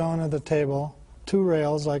center zone of the table, 2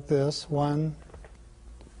 rails like this, 1,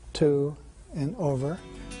 2, and over.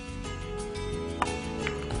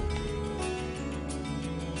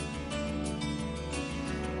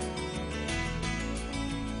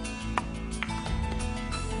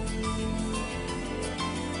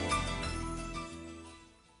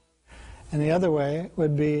 And the other way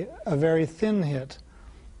would be a very thin hit.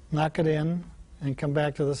 Knock it in and come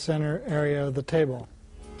back to the center area of the table.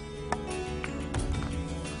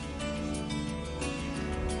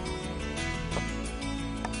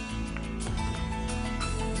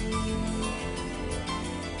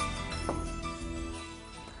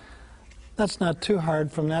 That's not too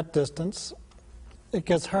hard from that distance. It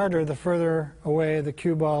gets harder the further away the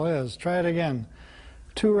cue ball is. Try it again.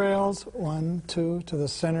 2 rails, 1, 2 to the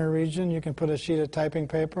center region. You can put a sheet of typing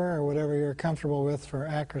paper or whatever you're comfortable with for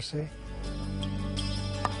accuracy.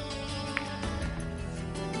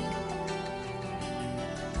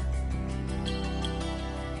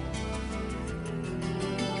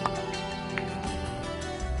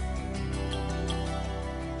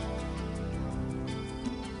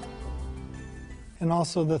 And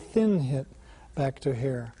also the thin hit back to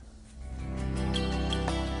here.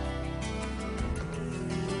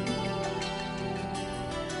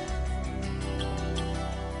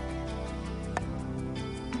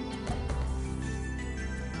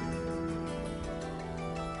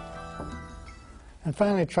 And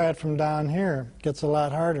finally try it from down here. It gets a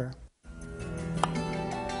lot harder.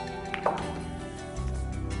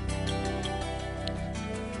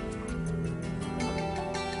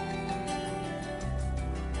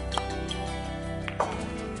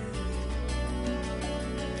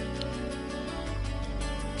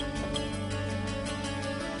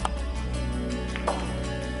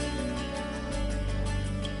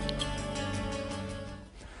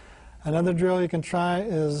 Another drill you can try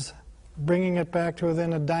is bringing it back to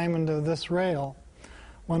within a diamond of this rail.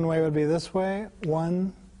 One way would be this way,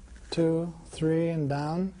 1, 2, 3, and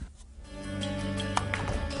down.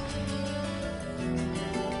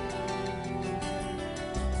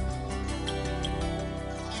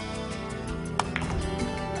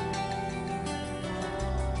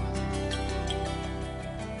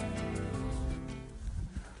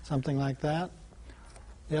 Something like that.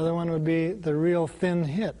 The other one would be the real thin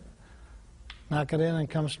hit. Knock it in and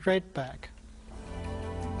come straight back.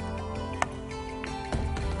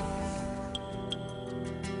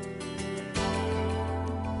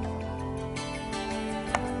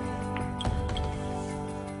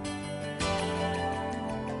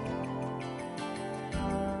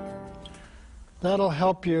 That'll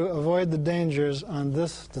help you avoid the dangers on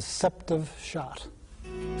this deceptive shot.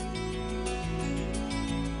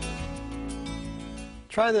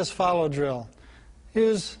 Try this follow drill.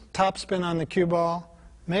 Use topspin on the cue ball,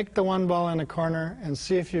 make the 1 ball in a corner, and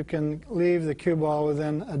see if you can leave the cue ball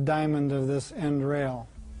within a diamond of this end rail.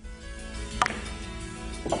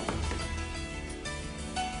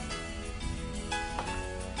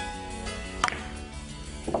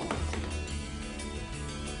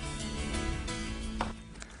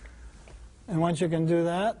 And once you can do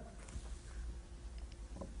that,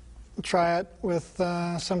 try it with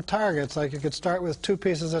some targets. Like you could start with 2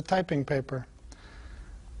 pieces of typing paper.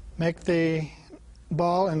 Make the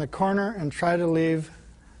ball in the corner and try to leave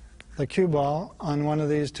the cue ball on one of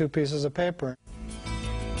these 2 pieces of paper.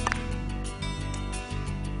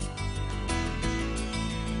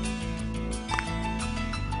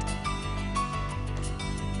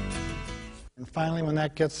 And finally, when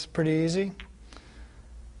that gets pretty easy,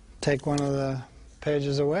 take one of the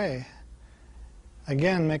pages away.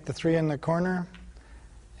 Again, make the 3 in the corner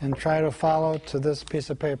and try to follow to this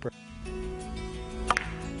piece of paper.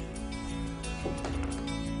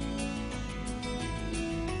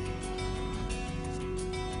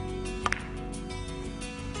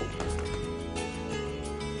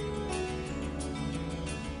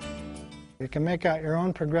 You can make out your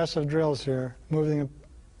own progressive drills here, moving the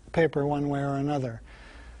paper one way or another.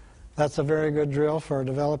 That's a very good drill for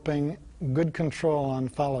developing good control on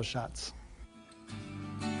follow shots.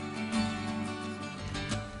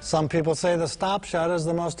 Some people say the stop shot is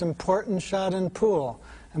the most important shot in pool.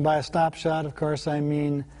 And by a stop shot, of course, I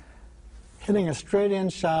mean hitting a straight-in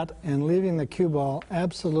shot and leaving the cue ball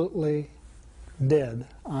absolutely dead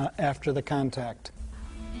after the contact.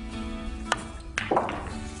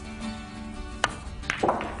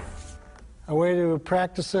 A way to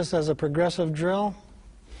practice this as a progressive drill,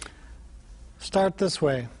 start this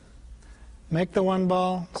way. Make the 1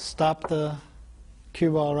 ball, stop the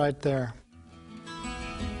cue ball right there.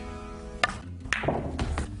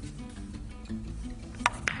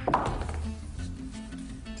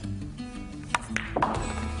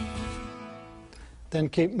 Then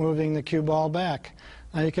keep moving the cue ball back.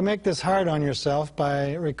 Now you can make this hard on yourself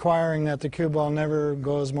by requiring that the cue ball never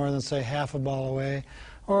goes more than, say, half a ball away.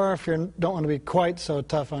 Or if you don't want to be quite so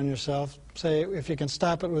tough on yourself, say if you can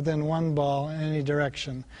stop it within 1 ball in any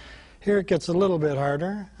direction. Here it gets a little bit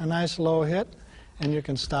harder. A nice low hit, and you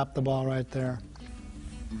can stop the ball right there.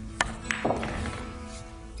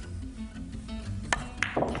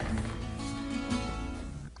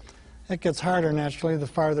 It gets harder naturally the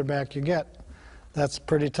farther back you get. That's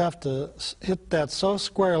pretty tough to hit that so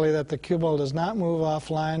squarely that the cue ball does not move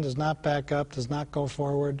offline, does not back up, does not go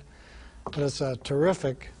forward. But it's a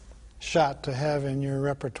terrific shot to have in your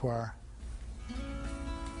repertoire.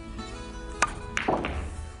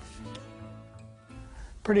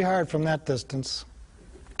 Pretty hard from that distance,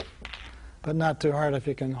 but not too hard if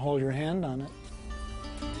you can hold your hand on it.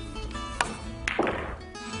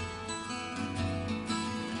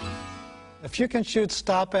 If you can shoot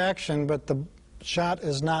stop action, but the shot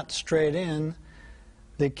is not straight in,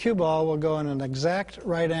 the cue ball will go in an exact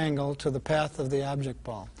right angle to the path of the object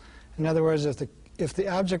ball. In other words, if the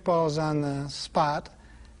object ball is on the spot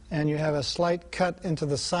and you have a slight cut into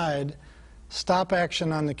the side, stop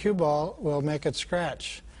action on the cue ball will make it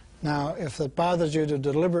scratch. Now, if it bothers you to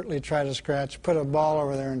deliberately try to scratch, put a ball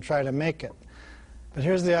over there and try to make it. But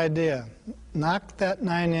here's the idea. Knock that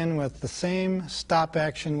 9 in with the same stop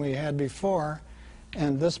action we had before,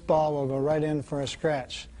 and this ball will go right in for a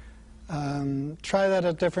scratch. Try that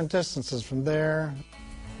at different distances from there.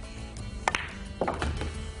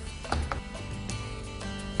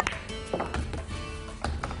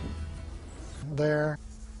 There.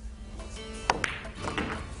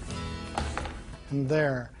 And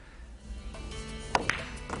there.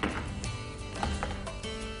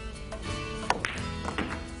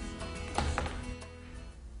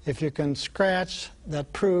 If you can scratch,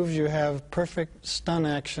 that proves you have perfect stun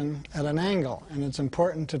action at an angle. And it's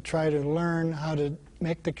important to try to learn how to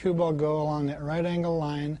make the cue ball go along that right angle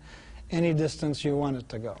line any distance you want it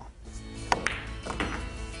to go.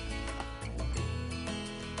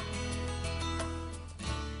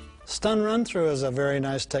 Stun run-through is a very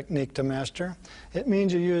nice technique to master. It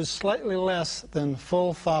means you use slightly less than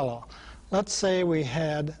full follow. Let's say we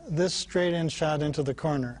had this straight-in shot into the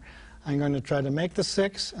corner. I'm going to try to make the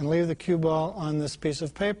 6 and leave the cue ball on this piece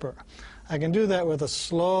of paper. I can do that with a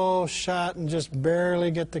slow shot and just barely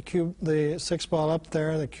get the 6 ball up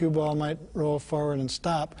there. The cue ball might roll forward and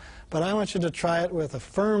stop. But I want you to try it with a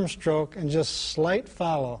firm stroke and just slight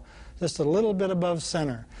follow, just a little bit above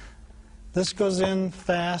center. This goes in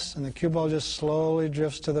fast and the cue ball just slowly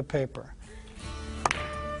drifts to the paper.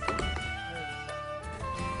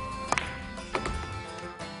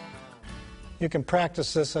 You can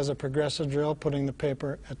practice this as a progressive drill, putting the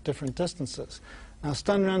paper at different distances. Now,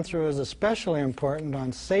 stun run-through is especially important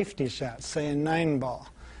on safety shots, say a 9 ball.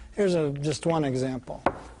 Here's just one example.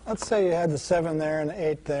 Let's say you had the 7 there and the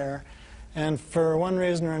 8 there, and for one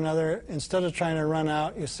reason or another, instead of trying to run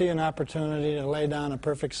out, you see an opportunity to lay down a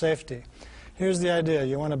perfect safety. Here's the idea.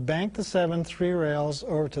 You want to bank the 7 3 rails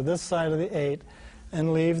over to this side of the 8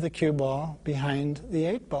 and leave the cue ball behind the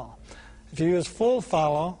 8 ball. If you use full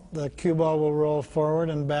follow, the cue ball will roll forward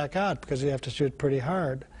and back out because you have to shoot pretty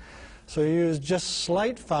hard. So you use just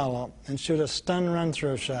slight follow and shoot a stun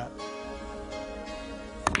run-through shot.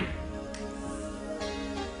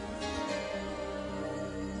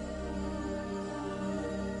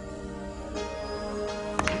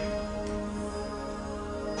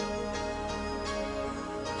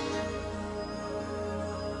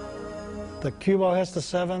 The cue ball hits the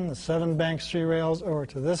 7 banks 3 rails over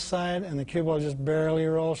to this side, and the cue ball just barely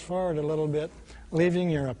rolls forward a little bit, leaving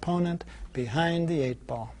your opponent behind the 8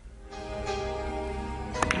 ball.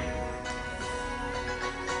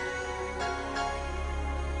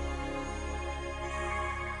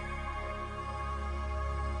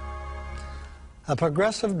 A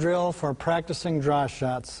progressive drill for practicing draw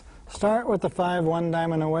shots. Start with the 5 1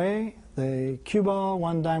 diamond away, the cue ball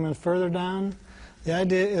 1 diamond further down. The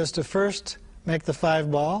idea is to first make the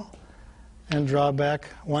 5 ball and draw back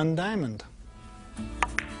 1 diamond.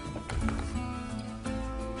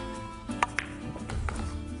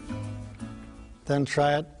 Then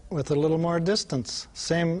try it with a little more distance.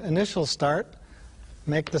 Same initial start.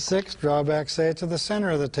 Make the 6, draw back, say, to the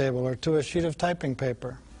center of the table or to a sheet of typing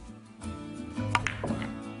paper.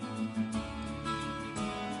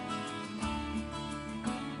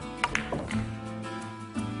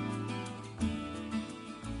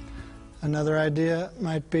 Another idea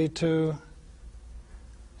might be to,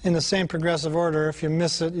 in the same progressive order, if you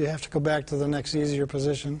miss it, you have to go back to the next easier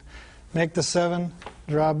position. Make the 7,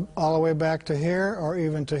 draw all the way back to here or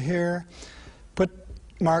even to here. Put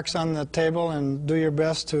marks on the table and do your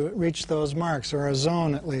best to reach those marks, or a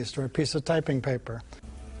zone at least, or a piece of typing paper.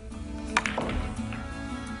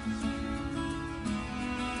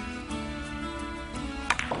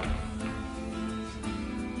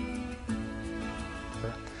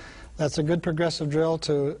 That's a good progressive drill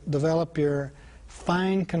to develop your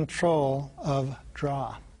fine control of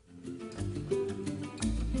draw.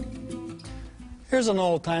 Here's an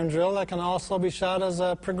old-time drill that can also be shot as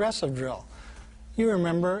a progressive drill. You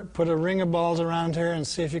remember, put a ring of balls around here and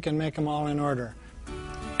see if you can make them all in order.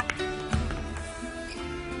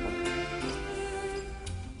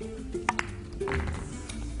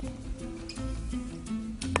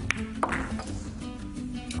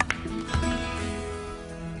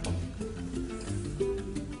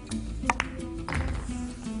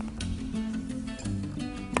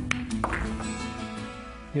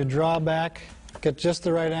 You draw back, get just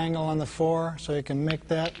the right angle on the 4 so you can make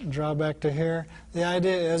that and draw back to here. The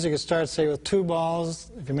idea is you can start, say, with 2 balls.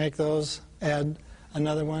 If you make those, add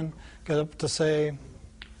another one. Get up to, say, I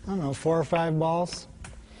don't know, 4 or 5 balls.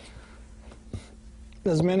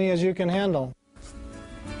 As many as you can handle.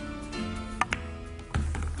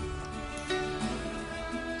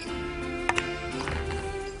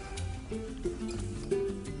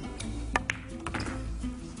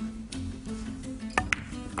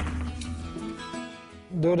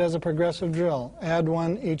 Do it as a progressive drill. Add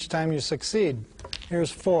 1 each time you succeed.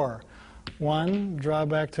 Here's 4. 1, draw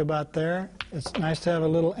back to about there. It's nice to have a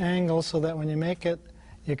little angle so that when you make it,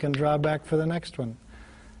 you can draw back for the next one.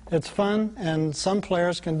 It's fun, and some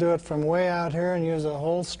players can do it from way out here and use a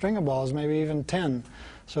whole string of balls, maybe even 10.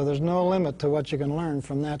 So there's no limit to what you can learn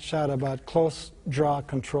from that shot about close draw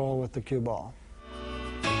control with the cue ball.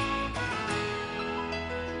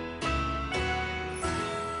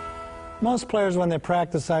 Most players, when they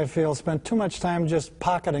practice, I feel, spend too much time just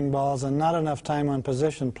pocketing balls and not enough time on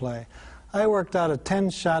position play. I worked out a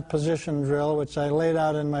 10-shot position drill, which I laid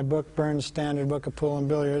out in my book, Byrne's Standard Book of Pool and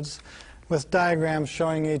Billiards, with diagrams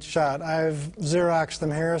showing each shot. I've Xeroxed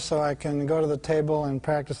them here so I can go to the table and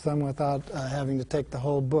practice them without having to take the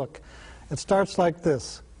whole book. It starts like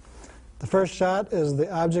this. The first shot is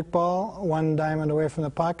the object ball, 1 diamond away from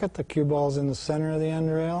the pocket. The cue ball is in the center of the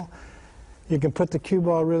end rail. You can put the cue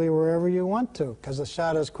ball really wherever you want to, because the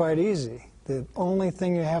shot is quite easy. The only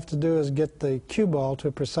thing you have to do is get the cue ball to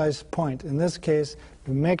a precise point. In this case,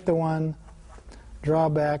 you make the 1, draw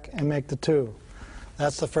back, and make the 2.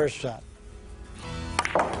 That's the first shot.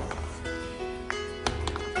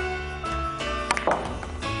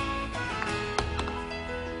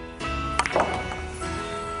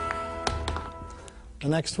 The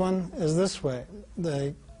next one is this way.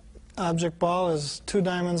 The object ball is 2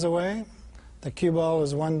 diamonds away. The cue ball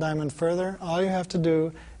is 1 diamond further. All you have to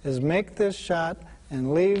do is make this shot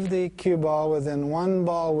and leave the cue ball within 1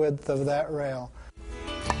 ball width of that rail.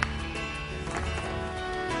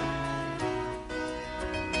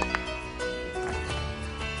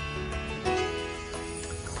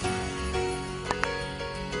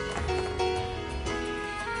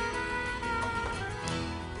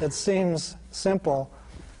 It seems simple,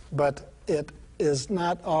 but it is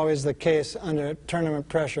not always the case under tournament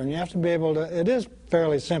pressure. And you have to be able to, it is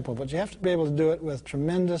fairly simple, but you have to be able to do it with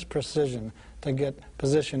tremendous precision to get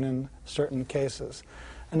position in certain cases.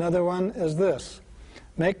 Another one is this.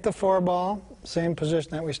 Make the 4 ball, same position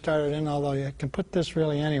that we started in, although you can put this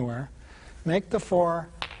really anywhere. Make the 4,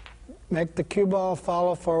 make the cue ball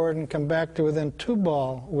follow forward and come back to within 2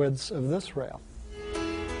 ball widths of this rail.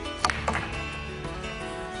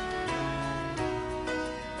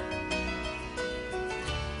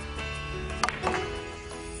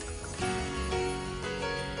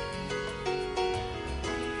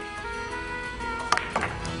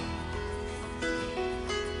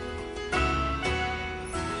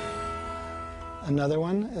 Another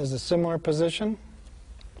one is a similar position.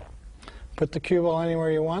 Put the cue ball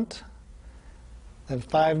anywhere you want. The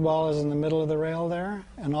 5 ball is in the middle of the rail there,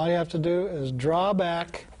 and all you have to do is draw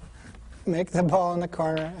back, make the ball in the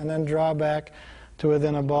corner, and then draw back to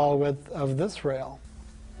within a ball width of this rail.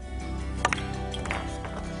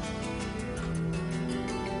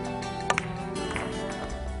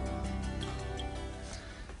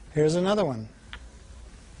 Here's another one.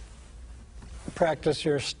 Practice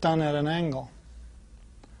your stun at an angle.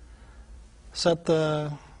 Set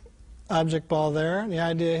the object ball there. The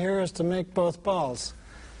idea here is to make both balls.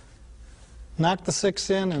 Knock the 6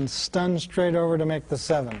 in and stun straight over to make the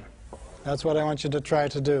 7. That's what I want you to try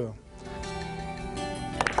to do.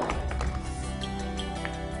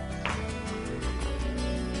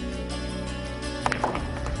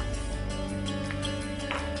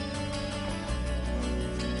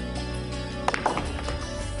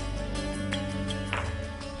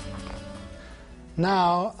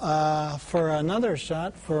 Now, for another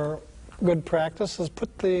shot, for good practice, is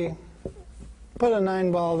put a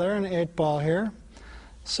 9 ball there and an 8 ball here,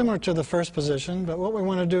 similar to the first position. But what we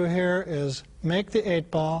want to do here is make the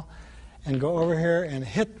 8 ball and go over here and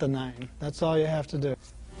hit the 9. That's all you have to do.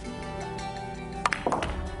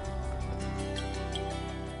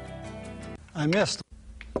 I missed.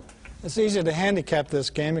 It's easy to handicap this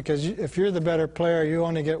game because if you're the better player, you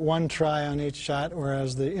only get 1 try on each shot,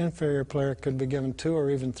 whereas the inferior player could be given 2 or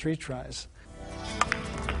even 3 tries.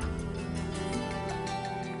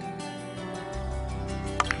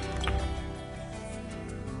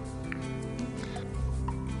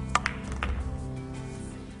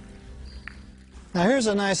 Now here's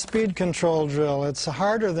a nice speed control drill. It's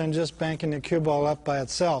harder than just banking the cue ball up by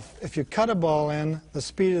itself. If you cut a ball in, the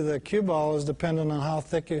speed of the cue ball is dependent on how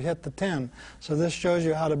thick you hit the tin. So this shows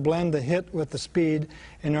you how to blend the hit with the speed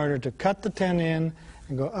in order to cut the tin in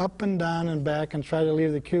and go up and down and back and try to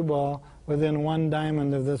leave the cue ball within 1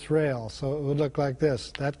 diamond of this rail. So it would look like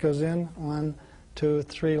this. That goes in 1, 2,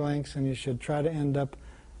 3 lengths, and you should try to end up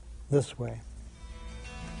this way.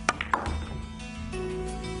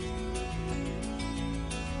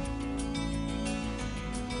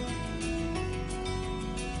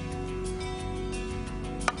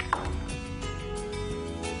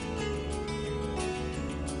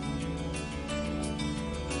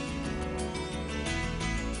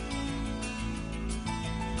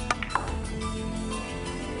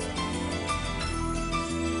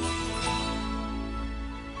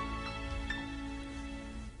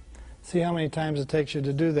 See how many times it takes you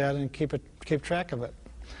to do that and keep track of it.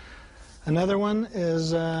 Another one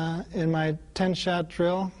is in my 10-shot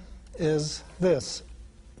drill is this.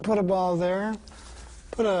 Put a ball there,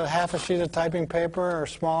 put a half a sheet of typing paper or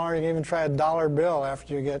smaller. You can even try a dollar bill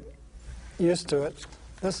after you get used to it.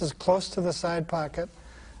 This is close to the side pocket.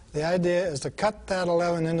 The idea is to cut that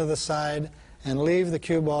 11 into the side and leave the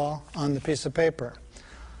cue ball on the piece of paper.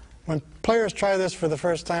 When players try this for the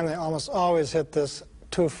first time, they almost always hit this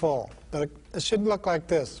too full. But it should look like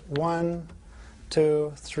this. 1,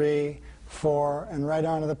 2, 3, 4, and right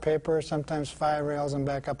onto the paper, sometimes 5 rails and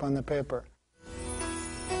back up on the paper.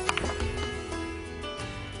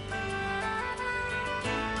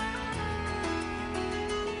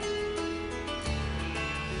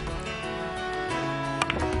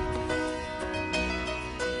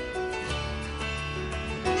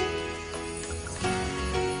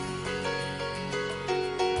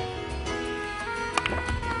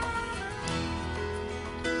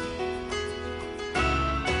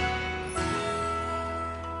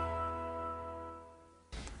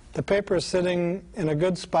 The paper is sitting in a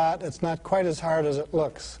good spot. It's not quite as hard as it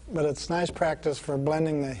looks, but it's nice practice for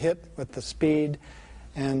blending the hit with the speed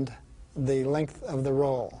and the length of the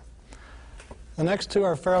roll. The next two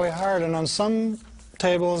are fairly hard, and on some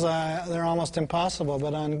tables they're almost impossible,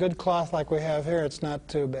 but on good cloth like we have here, it's not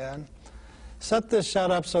too bad. Set this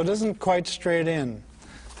shot up so it isn't quite straight in.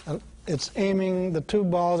 It's aiming, the two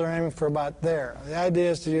balls are aiming for about there. The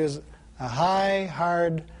idea is to use a high,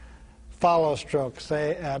 hard follow stroke,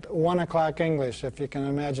 say at 1 o'clock English, if you can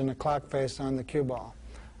imagine a clock face on the cue ball.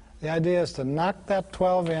 The idea is to knock that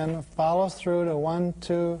 12 in, follow through to 1,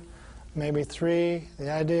 2, maybe 3.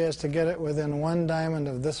 The idea is to get it within 1 diamond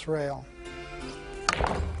of this rail.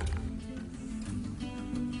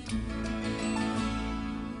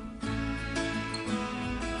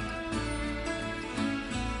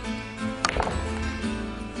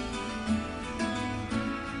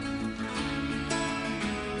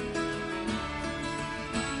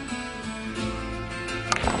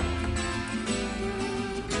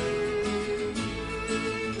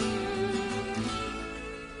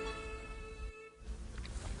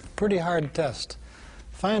 Pretty hard test.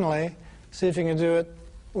 Finally, see if you can do it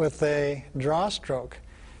with a draw stroke.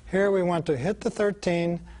 Here we want to hit the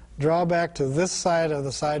 13, draw back to this side of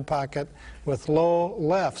the side pocket with low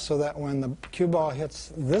left so that when the cue ball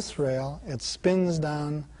hits this rail, it spins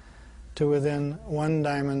down to within 1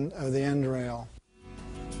 diamond of the end rail.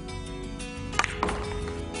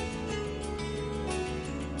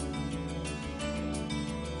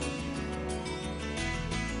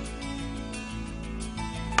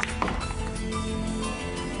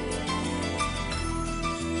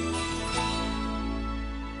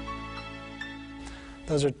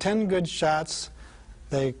 Those are 10 good shots.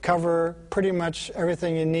 They cover pretty much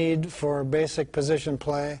everything you need for basic position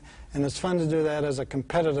play, and it's fun to do that as a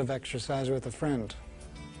competitive exercise with a friend.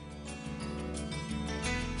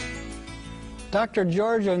 Dr.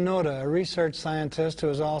 George Onoda, a research scientist who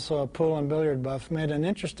is also a pool and billiard buff, made an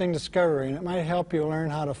interesting discovery, and it might help you learn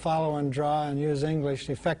how to follow and draw and use English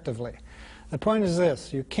effectively. The point is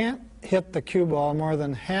this: you can't hit the cue ball more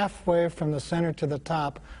than halfway from the center to the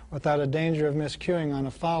top without a danger of miscuing on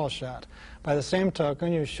a follow shot. By the same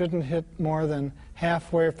token, you shouldn't hit more than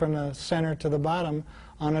halfway from the center to the bottom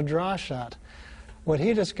on a draw shot. What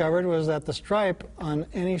he discovered was that the stripe on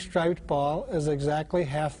any striped ball is exactly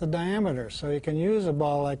half the diameter, so you can use a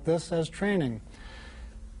ball like this as training.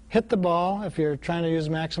 Hit the ball if you're trying to use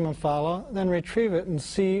maximum follow, then retrieve it and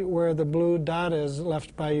see where the blue dot is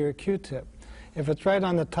left by your cue tip. If it's right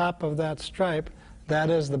on the top of that stripe, that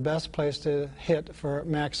is the best place to hit for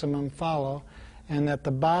maximum follow, and at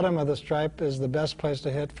the bottom of the stripe is the best place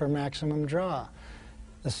to hit for maximum draw.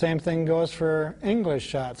 The same thing goes for English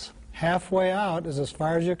shots. Halfway out is as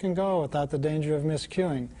far as you can go without the danger of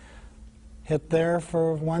miscuing. Hit there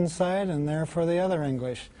for one side and there for the other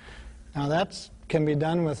English. Now that can be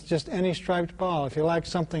done with just any striped ball. If you like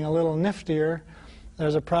something a little niftier,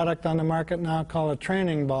 there's a product on the market now called a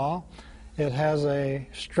training ball. It has a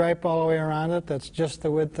stripe all the way around it that's just the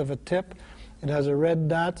width of a tip. It has a red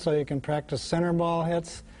dot so you can practice center ball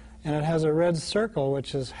hits, and it has a red circle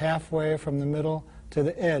which is halfway from the middle to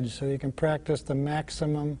the edge so you can practice the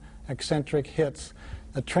maximum eccentric hits.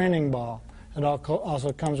 The training ball. It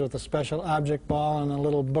also comes with a special object ball and a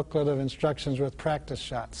little booklet of instructions with practice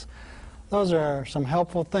shots. Those are some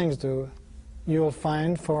helpful things you'll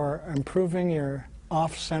find for improving your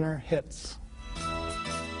off-center hits.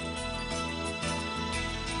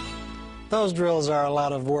 Those drills are a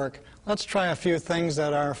lot of work. Let's try a few things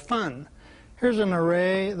that are fun. Here's an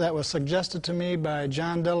array that was suggested to me by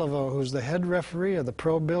John Leawo, who's the head referee of the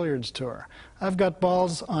Pro Billiards Tour. I've got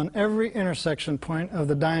balls on every intersection point of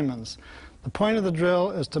the diamonds. The point of the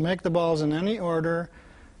drill is to make the balls in any order,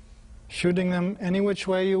 shooting them any which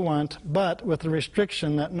way you want, but with the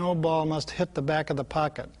restriction that no ball must hit the back of the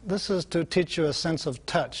pocket. This is to teach you a sense of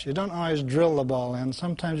touch. You don't always drill the ball in.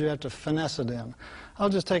 Sometimes you have to finesse it in. I'll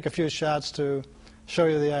just take a few shots to show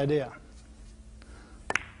you the idea.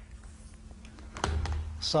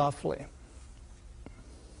 Softly.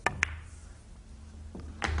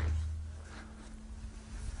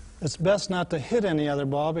 It's best not to hit any other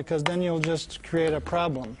ball because then you'll just create a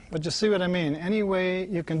problem. But you see what I mean? Any way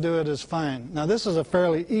you can do it is fine. Now this is a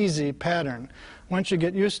fairly easy pattern. Once you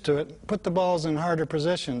get used to it, put the balls in harder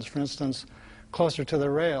positions, for instance, closer to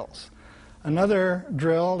the rails. Another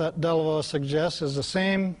drill that Leawo suggests is the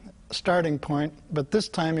same starting point, but this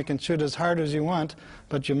time you can shoot as hard as you want,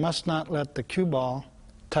 but you must not let the cue ball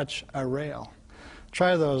touch a rail.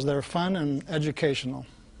 Try those. They're fun and educational.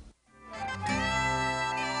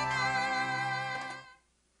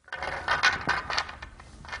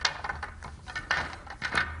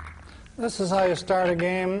 This is how you start a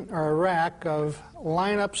game or a rack of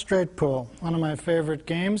line-up straight pool, one of my favorite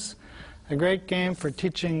games. A great game for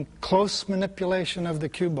teaching close manipulation of the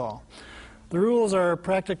cue ball. The rules are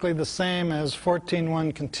practically the same as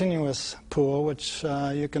 14-1 continuous pool, which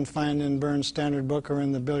you can find in Byrne's standard book or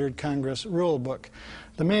in the Billiard Congress rule book.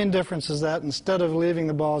 The main difference is that instead of leaving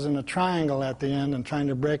the balls in a triangle at the end and trying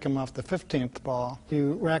to break them off the 15th ball,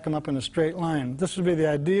 you rack them up in a straight line. This would be the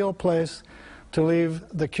ideal place to leave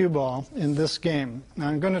the cue ball in this game. Now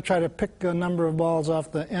I'm going to try to pick a number of balls off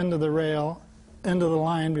the end of the rail, end of the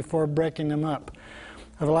line before breaking them up.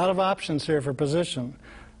 I have a lot of options here for position.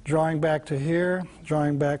 Drawing back to here,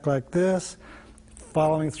 drawing back like this,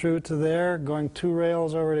 following through to there, going 2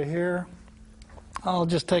 rails over to here. I'll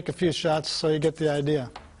just take a few shots so you get the idea.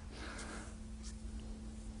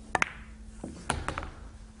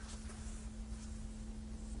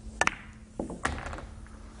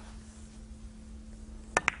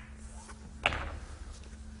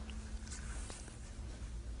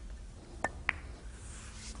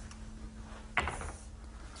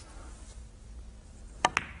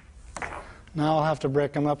 Now I'll have to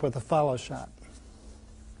break them up with a follow shot.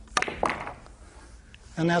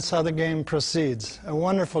 And that's how the game proceeds. A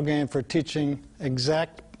wonderful game for teaching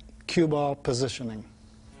exact cue ball positioning.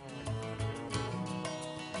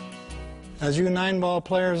 As you 9-ball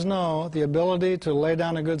players know, the ability to lay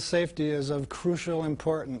down a good safety is of crucial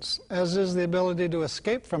importance, as is the ability to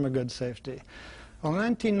escape from a good safety. Well, in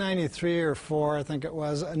 1993 or 4, I think it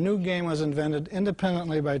was, a new game was invented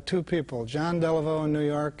independently by 2 people, John Leawo in New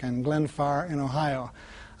York and Glenn Farr in Ohio.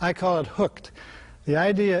 I call it hooked. The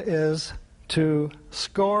idea is to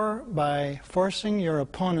score by forcing your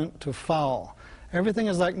opponent to foul. Everything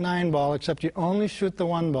is like 9-ball, except you only shoot the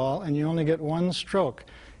 1 ball and you only get 1 stroke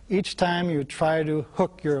each time you try to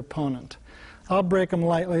hook your opponent. I'll break them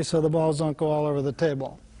lightly so the balls don't go all over the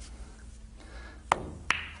table.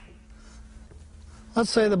 Let's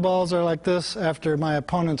say the balls are like this after my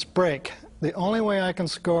opponent's break. The only way I can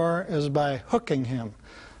score is by hooking him.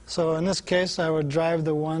 So in this case, I would drive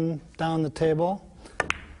the 1 down the table,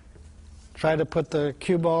 try to put the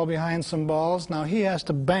cue ball behind some balls. Now he has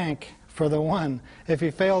to bank for the 1. If he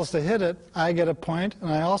fails to hit it, I get a point,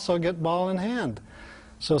 and I also get ball in hand.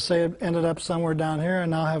 So say it ended up somewhere down here,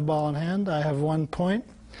 and now I have ball in hand. I have 1 point,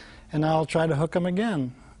 and now I'll try to hook him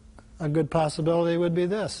again. A good possibility would be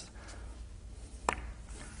this.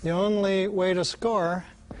 The only way to score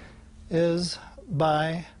is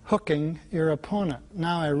by hooking your opponent.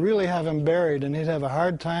 Now I really have him buried, and he'd have a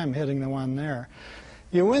hard time hitting the 1 there.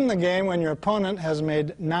 You win the game when your opponent has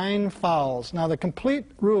made 9 fouls. Now, the complete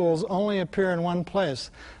rules only appear in one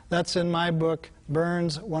place. That's in my book,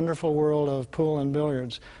 Byrne's Wonderful World of Pool and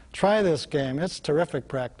Billiards. Try this game. It's terrific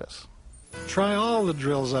practice. Try all the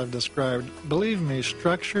drills I've described. Believe me,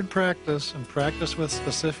 structured practice and practice with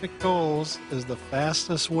specific goals is the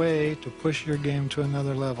fastest way to push your game to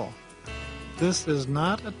another level. This is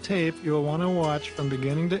not a tape you'll want to watch from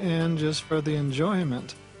beginning to end just for the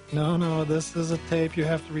enjoyment. No, this is a tape you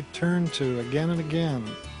have to return to again and again,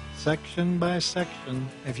 section by section,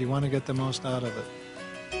 if you want to get the most out of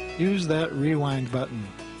it. Use that rewind button.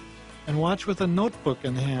 And watch with a notebook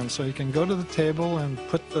in hand so you can go to the table and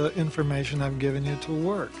put the information I've given you to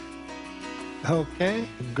work. Okay,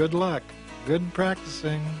 good luck, good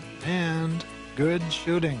practicing, and good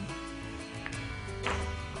shooting.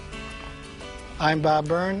 I'm Bob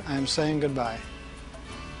Byrne. I'm saying goodbye.